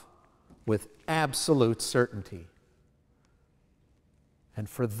love with absolute certainty. And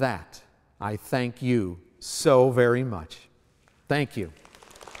for that, I thank you so very much. Thank you.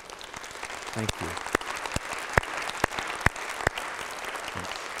 Thank you.